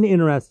 we're kind of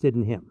interested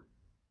in him.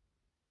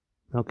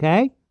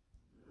 Okay?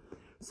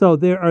 So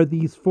there are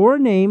these 4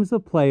 names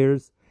of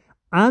players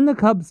on the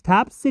Cubs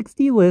top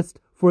 60 list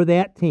for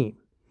that team.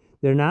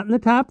 They're not in the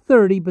top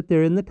 30, but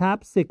they're in the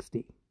top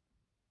 60.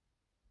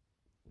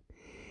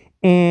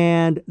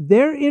 And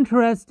they're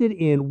interested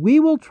in, we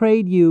will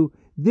trade you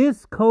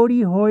this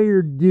Cody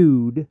Hoyer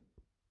dude.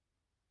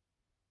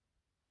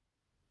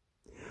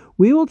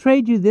 We will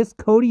trade you this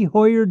Cody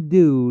Hoyer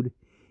dude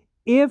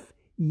if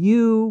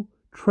you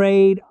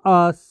trade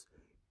us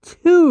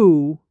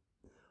 2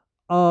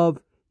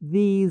 of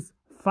these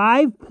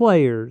 5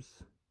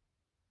 players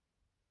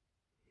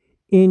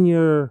in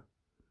your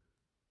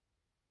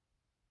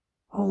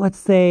let's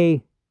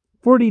say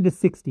 40 to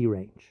 60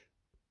 range.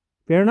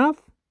 Fair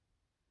enough?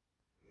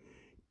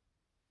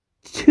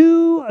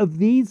 2 of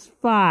these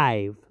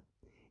 5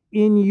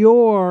 in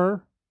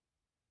your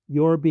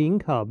being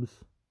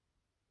Cubs,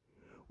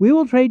 we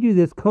will trade you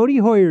this Cody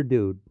Hoyer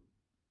dude.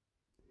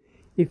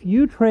 If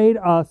you trade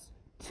us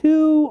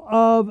 2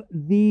 of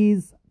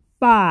these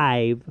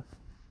 5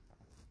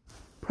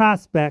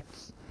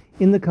 prospects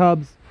in the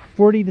Cubs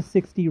 40 to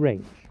 60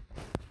 range.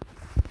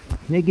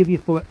 And they give you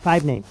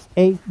 5 names.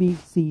 A, B,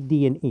 C,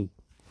 D, and E.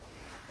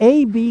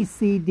 A, B,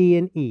 C, D,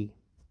 and E.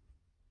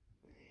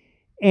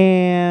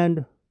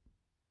 And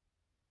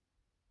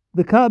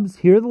the Cubs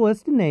hear the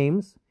list of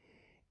names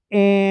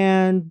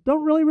and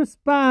don't really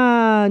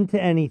respond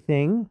to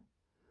anything.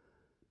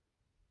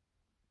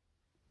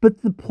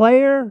 But the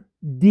player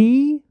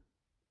D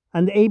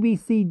on the A, B,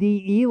 C,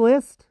 D, E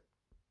list,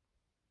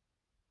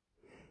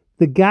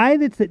 the guy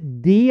that's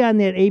at D on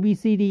that A, B,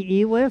 C, D,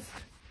 E list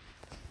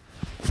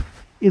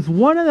is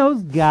one of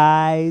those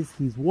guys.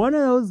 He's one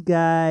of those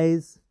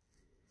guys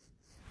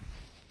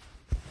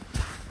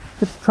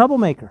that's a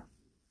troublemaker.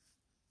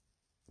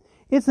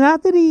 It's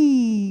not that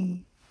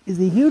he is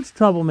a huge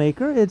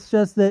troublemaker. It's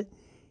just that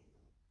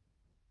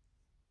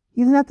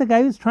he's not the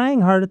guy who's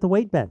trying hard at the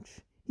weight bench.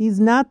 He's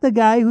not the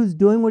guy who's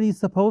doing what he's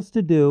supposed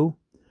to do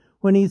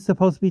when he's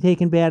supposed to be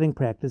taking batting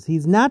practice.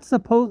 He's not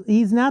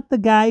the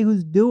guy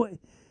who's doing.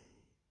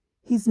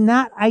 He's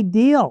not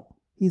ideal.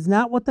 He's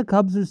not what the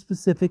Cubs are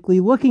specifically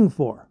looking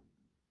for.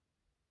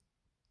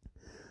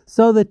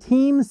 So the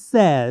team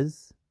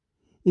says,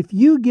 if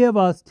you give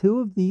us 2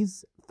 of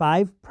these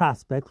 5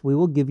 prospects, we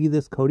will give you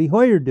this Cody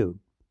Hoyer dude.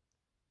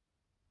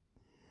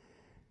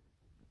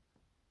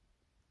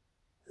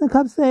 The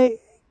Cubs say,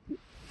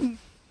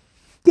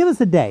 give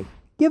us a day.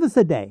 Give us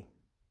a day.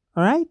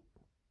 All right?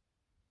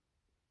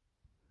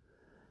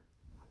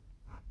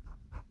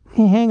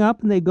 They hang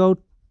up and they go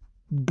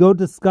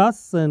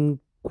discuss and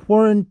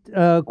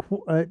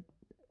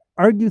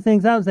argue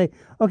things out and say,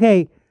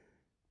 okay,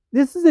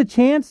 this is a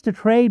chance to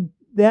trade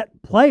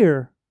that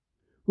player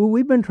who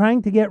we've been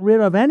trying to get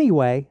rid of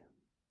anyway.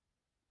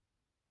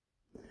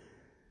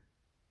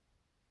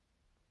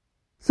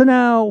 So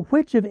now,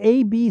 which of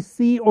A, B,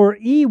 C, or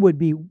E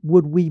would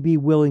we be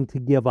willing to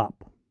give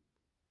up?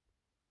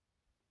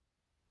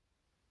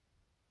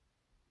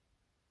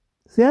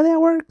 See how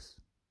that works?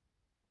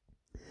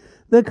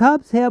 The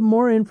Cubs have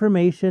more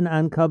information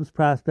on Cubs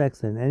prospects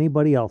than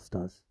anybody else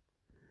does.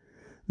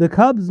 The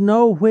Cubs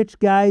know which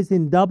guys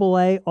in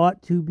AA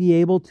ought to be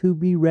able to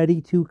be ready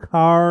to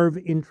carve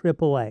in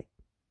AAA.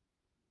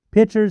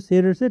 Pitchers,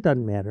 hitters, it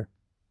doesn't matter.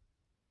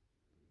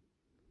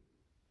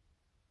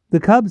 The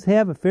Cubs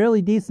have a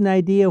fairly decent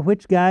idea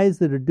which guys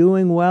that are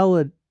doing well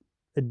at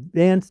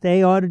Advanced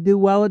A ought to do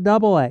well at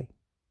AA.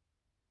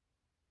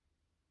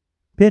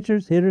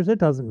 Pitchers, hitters, it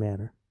doesn't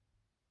matter.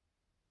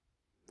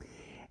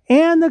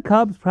 And the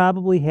Cubs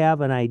probably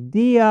have an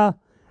idea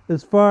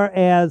as far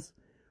as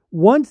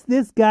once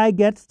this guy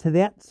gets to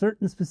that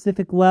certain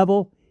specific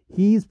level,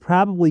 he's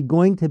probably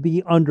going to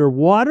be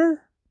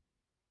underwater.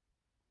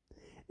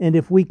 And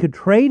if we could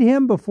trade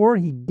him before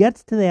he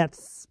gets to that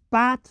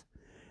spot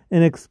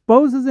and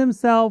exposes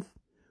himself,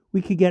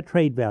 we could get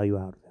trade value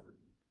out of him.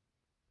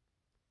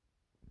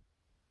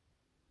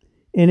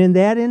 And in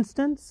that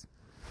instance,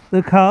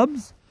 the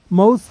Cubs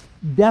most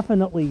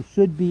definitely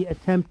should be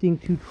attempting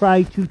to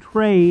try to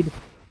trade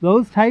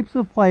those types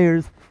of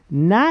players,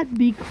 not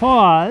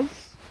because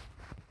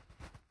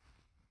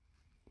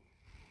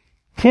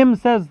Tim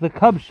says the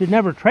Cubs should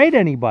never trade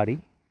anybody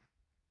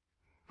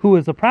who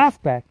is a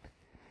prospect,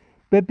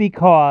 but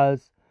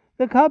because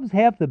the Cubs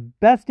have the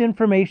best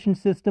information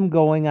system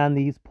going on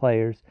these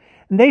players,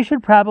 and they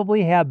should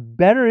probably have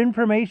better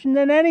information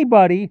than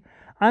anybody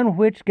on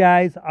which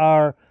guys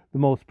are the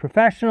most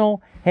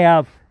professional,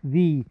 have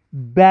the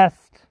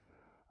best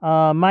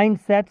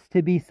mindsets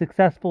to be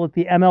successful at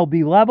the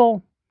MLB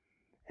level,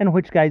 and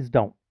which guys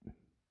don't.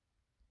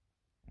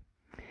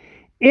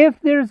 If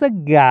there's a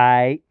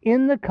guy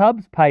in the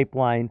Cubs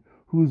pipeline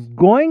who's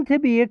going to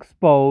be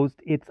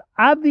exposed, it's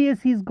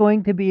obvious he's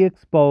going to be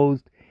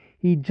exposed.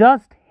 He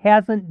just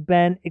hasn't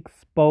been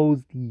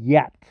exposed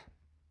yet.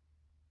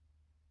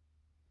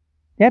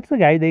 That's the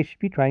guy they should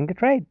be trying to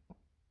trade.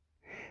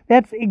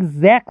 That's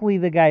exactly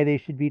the guy they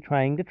should be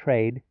trying to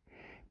trade,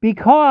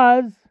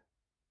 because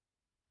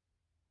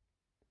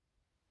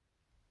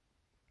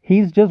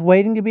he's just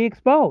waiting to be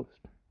exposed.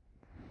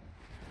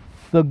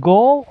 The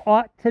goal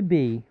ought to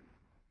be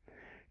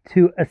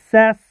to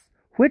assess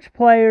which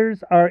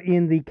players are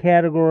in the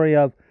category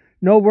of,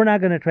 no, we're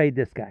not going to trade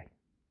this guy,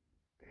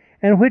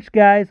 and which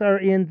guys are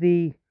in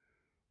the,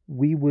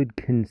 we would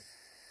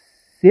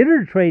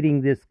consider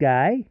trading this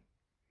guy,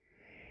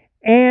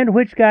 and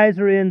which guys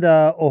are in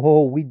the,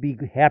 oh, we'd be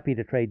happy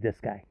to trade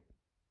this guy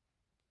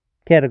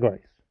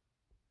categories.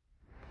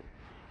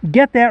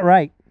 Get that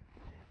right.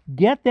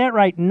 Get that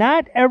right.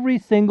 Not every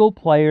single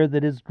player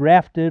that is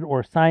drafted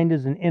or signed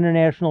as an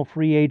international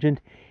free agent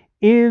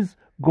is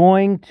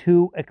going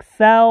to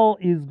excel,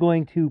 is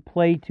going to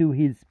play to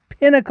his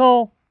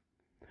pinnacle,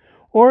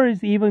 or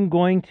is even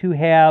going to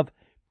have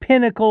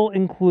pinnacle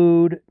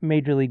include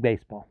Major League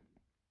Baseball.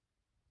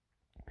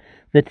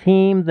 The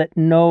team that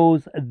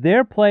knows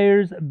their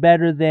players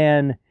better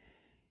than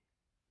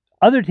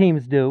other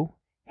teams do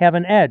have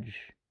an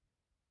edge.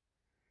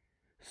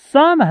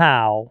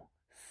 Somehow,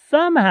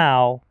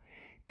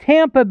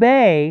 Tampa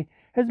Bay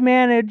has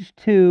managed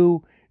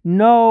to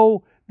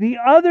know the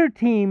other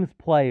team's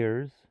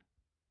players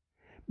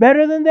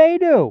better than they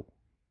do.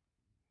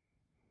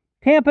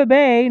 Tampa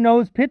Bay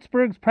knows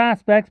Pittsburgh's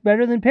prospects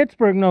better than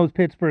Pittsburgh knows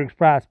Pittsburgh's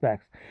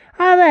prospects.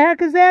 How the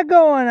heck is that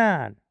going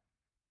on?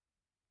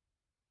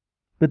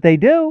 But they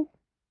do.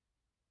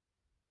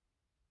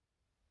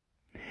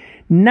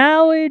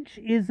 Knowledge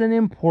is an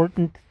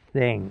important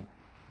thing.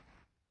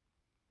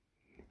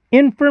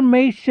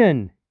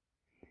 Information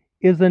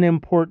is an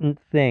important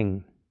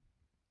thing.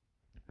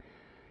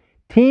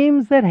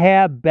 Teams that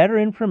have better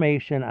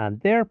information on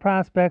their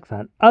prospects,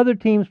 on other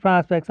teams'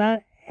 prospects, on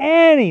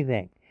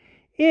anything,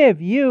 if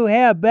you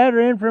have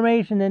better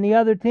information than the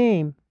other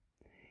team,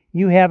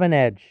 you have an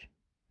edge.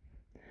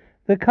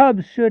 The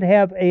Cubs should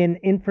have an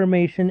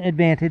information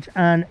advantage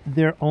on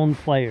their own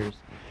players.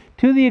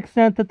 To the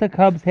extent that the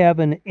Cubs have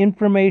an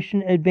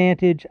information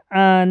advantage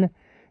on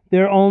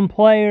their own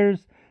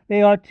players,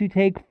 they ought to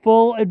take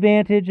full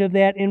advantage of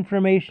that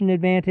information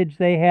advantage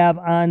they have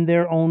on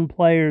their own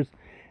players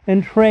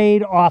and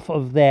trade off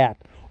of that,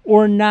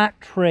 or not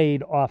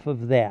trade off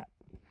of that.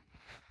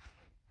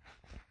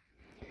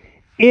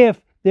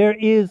 If there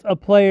is a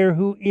player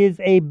who is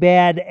a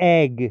bad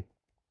egg,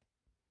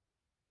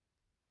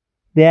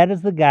 that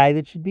is the guy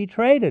that should be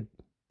traded.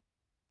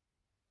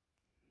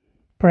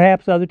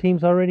 Perhaps other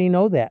teams already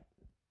know that.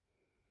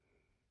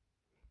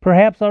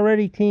 Perhaps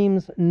already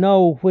teams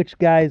know which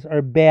guys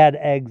are bad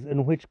eggs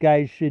and which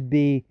guys should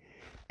be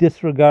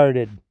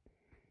disregarded.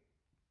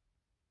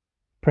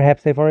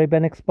 Perhaps they've already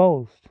been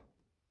exposed.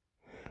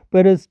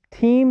 But as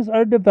teams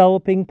are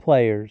developing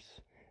players,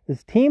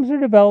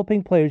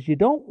 you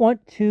don't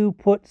want to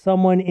put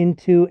someone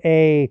into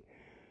a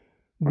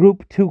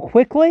group too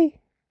quickly.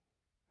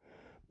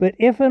 But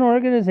if an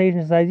organization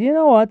decides, you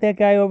know what, that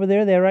guy over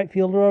there, that right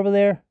fielder over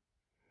there,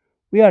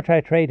 we ought to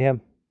try to trade him.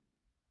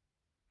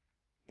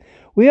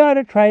 We ought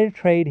to try to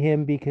trade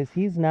him because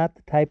he's not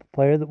the type of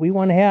player that we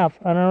want to have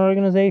on our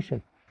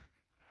organization.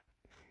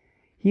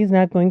 He's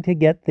not going to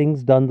get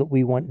things done that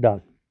we want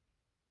done.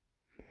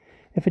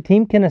 If a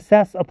team can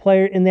assess a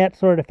player in that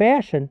sort of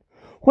fashion,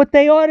 what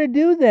they ought to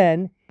do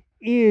then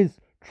is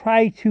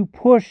try to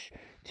push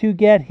to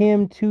get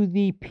him to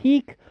the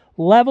peak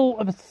level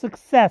of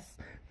success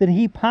that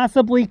he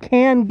possibly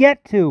can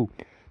get to.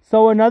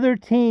 So another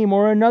team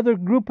or another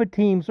group of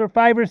teams or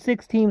 5 or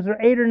 6 teams or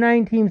 8 or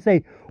 9 teams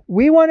say,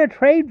 we want to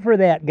trade for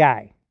that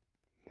guy.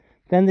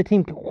 Then the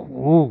team,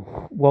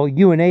 well,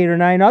 you and 8 or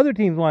 9 other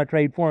teams want to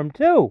trade for him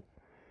too.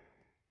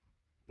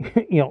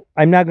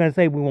 I'm not going to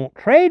say we won't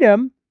trade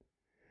him,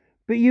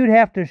 but you'd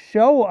have to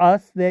show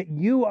us that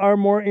you are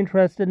more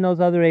interested in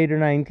those other 8 or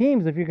 9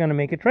 teams if you're going to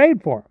make a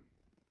trade for him.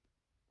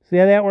 See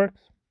how that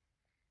works?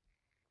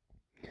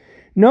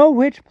 Know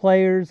which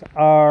players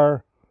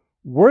are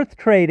worth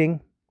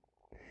trading.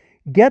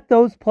 Get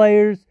those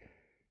players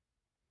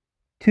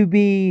to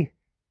be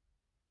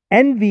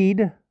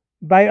envied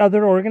by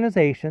other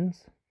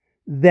organizations.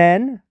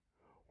 Then,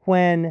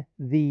 when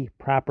the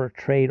proper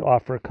trade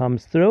offer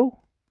comes through,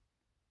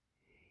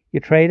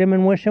 you trade him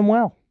and wish him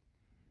well.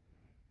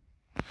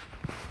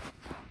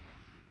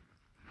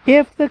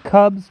 If the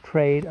Cubs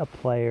trade a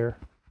player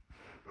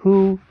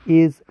who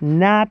is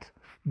not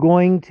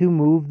going to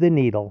move the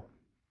needle,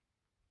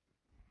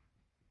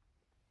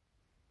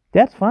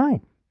 that's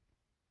fine.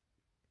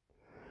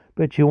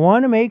 But you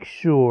want to make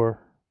sure,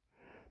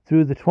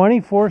 through the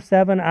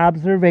 24/7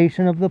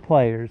 observation of the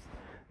players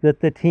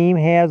that the team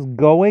has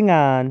going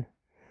on,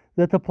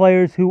 that the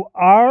players who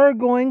are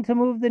going to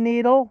move the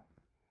needle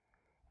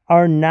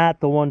are not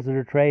the ones that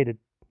are traded.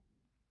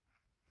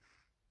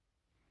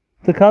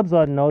 The Cubs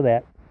ought to know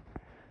that.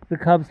 The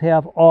Cubs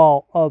have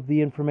all of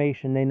the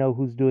information. They know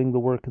who's doing the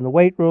work in the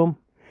weight room.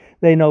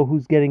 They know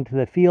who's getting to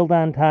the field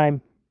on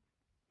time.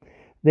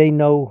 They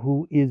know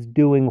who is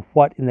doing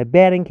what in the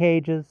batting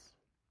cages.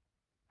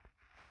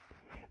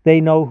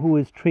 They know who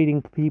is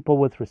treating people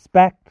with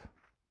respect.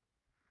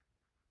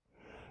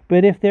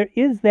 But if there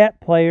is that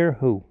player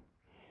who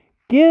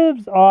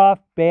gives off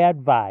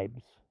bad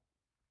vibes,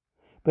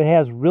 but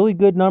has really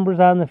good numbers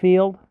on the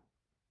field,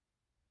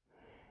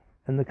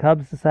 and the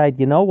Cubs decide,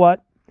 you know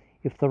what,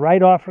 if the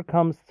right offer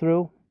comes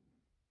through,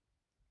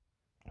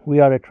 we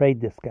ought to trade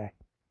this guy.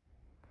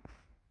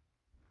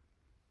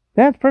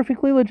 That's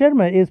perfectly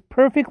legitimate. It is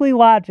perfectly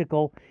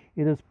logical.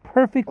 It is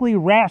perfectly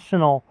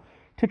rational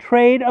to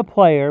trade a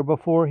player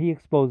before he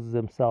exposes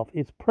himself.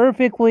 It's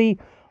perfectly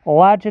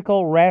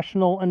logical,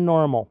 rational, and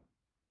normal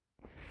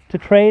to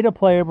trade a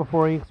player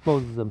before he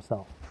exposes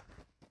himself.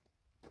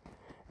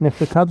 And if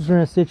the Cubs are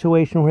in a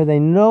situation where they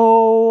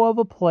know of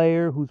a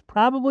player who's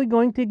probably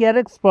going to get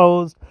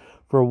exposed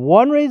for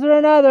one reason or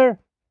another,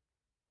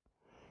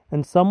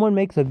 and someone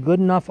makes a good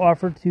enough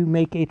offer to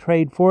make a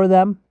trade for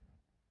them,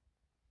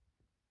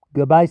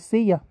 Goodbye.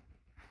 See ya.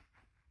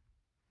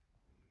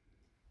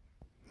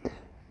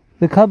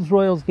 The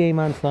Cubs-Royals game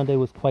on Sunday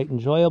was quite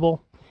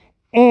enjoyable.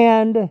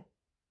 And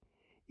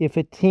if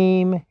a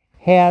team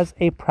has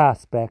a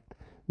prospect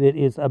that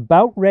is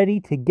about ready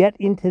to get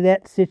into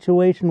that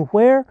situation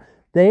where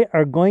they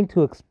are going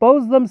to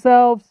expose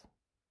themselves,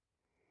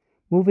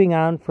 moving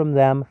on from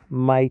them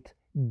might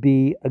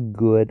be a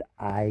good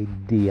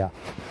idea.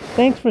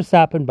 Thanks for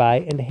stopping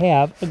by and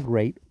have a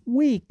great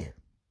week.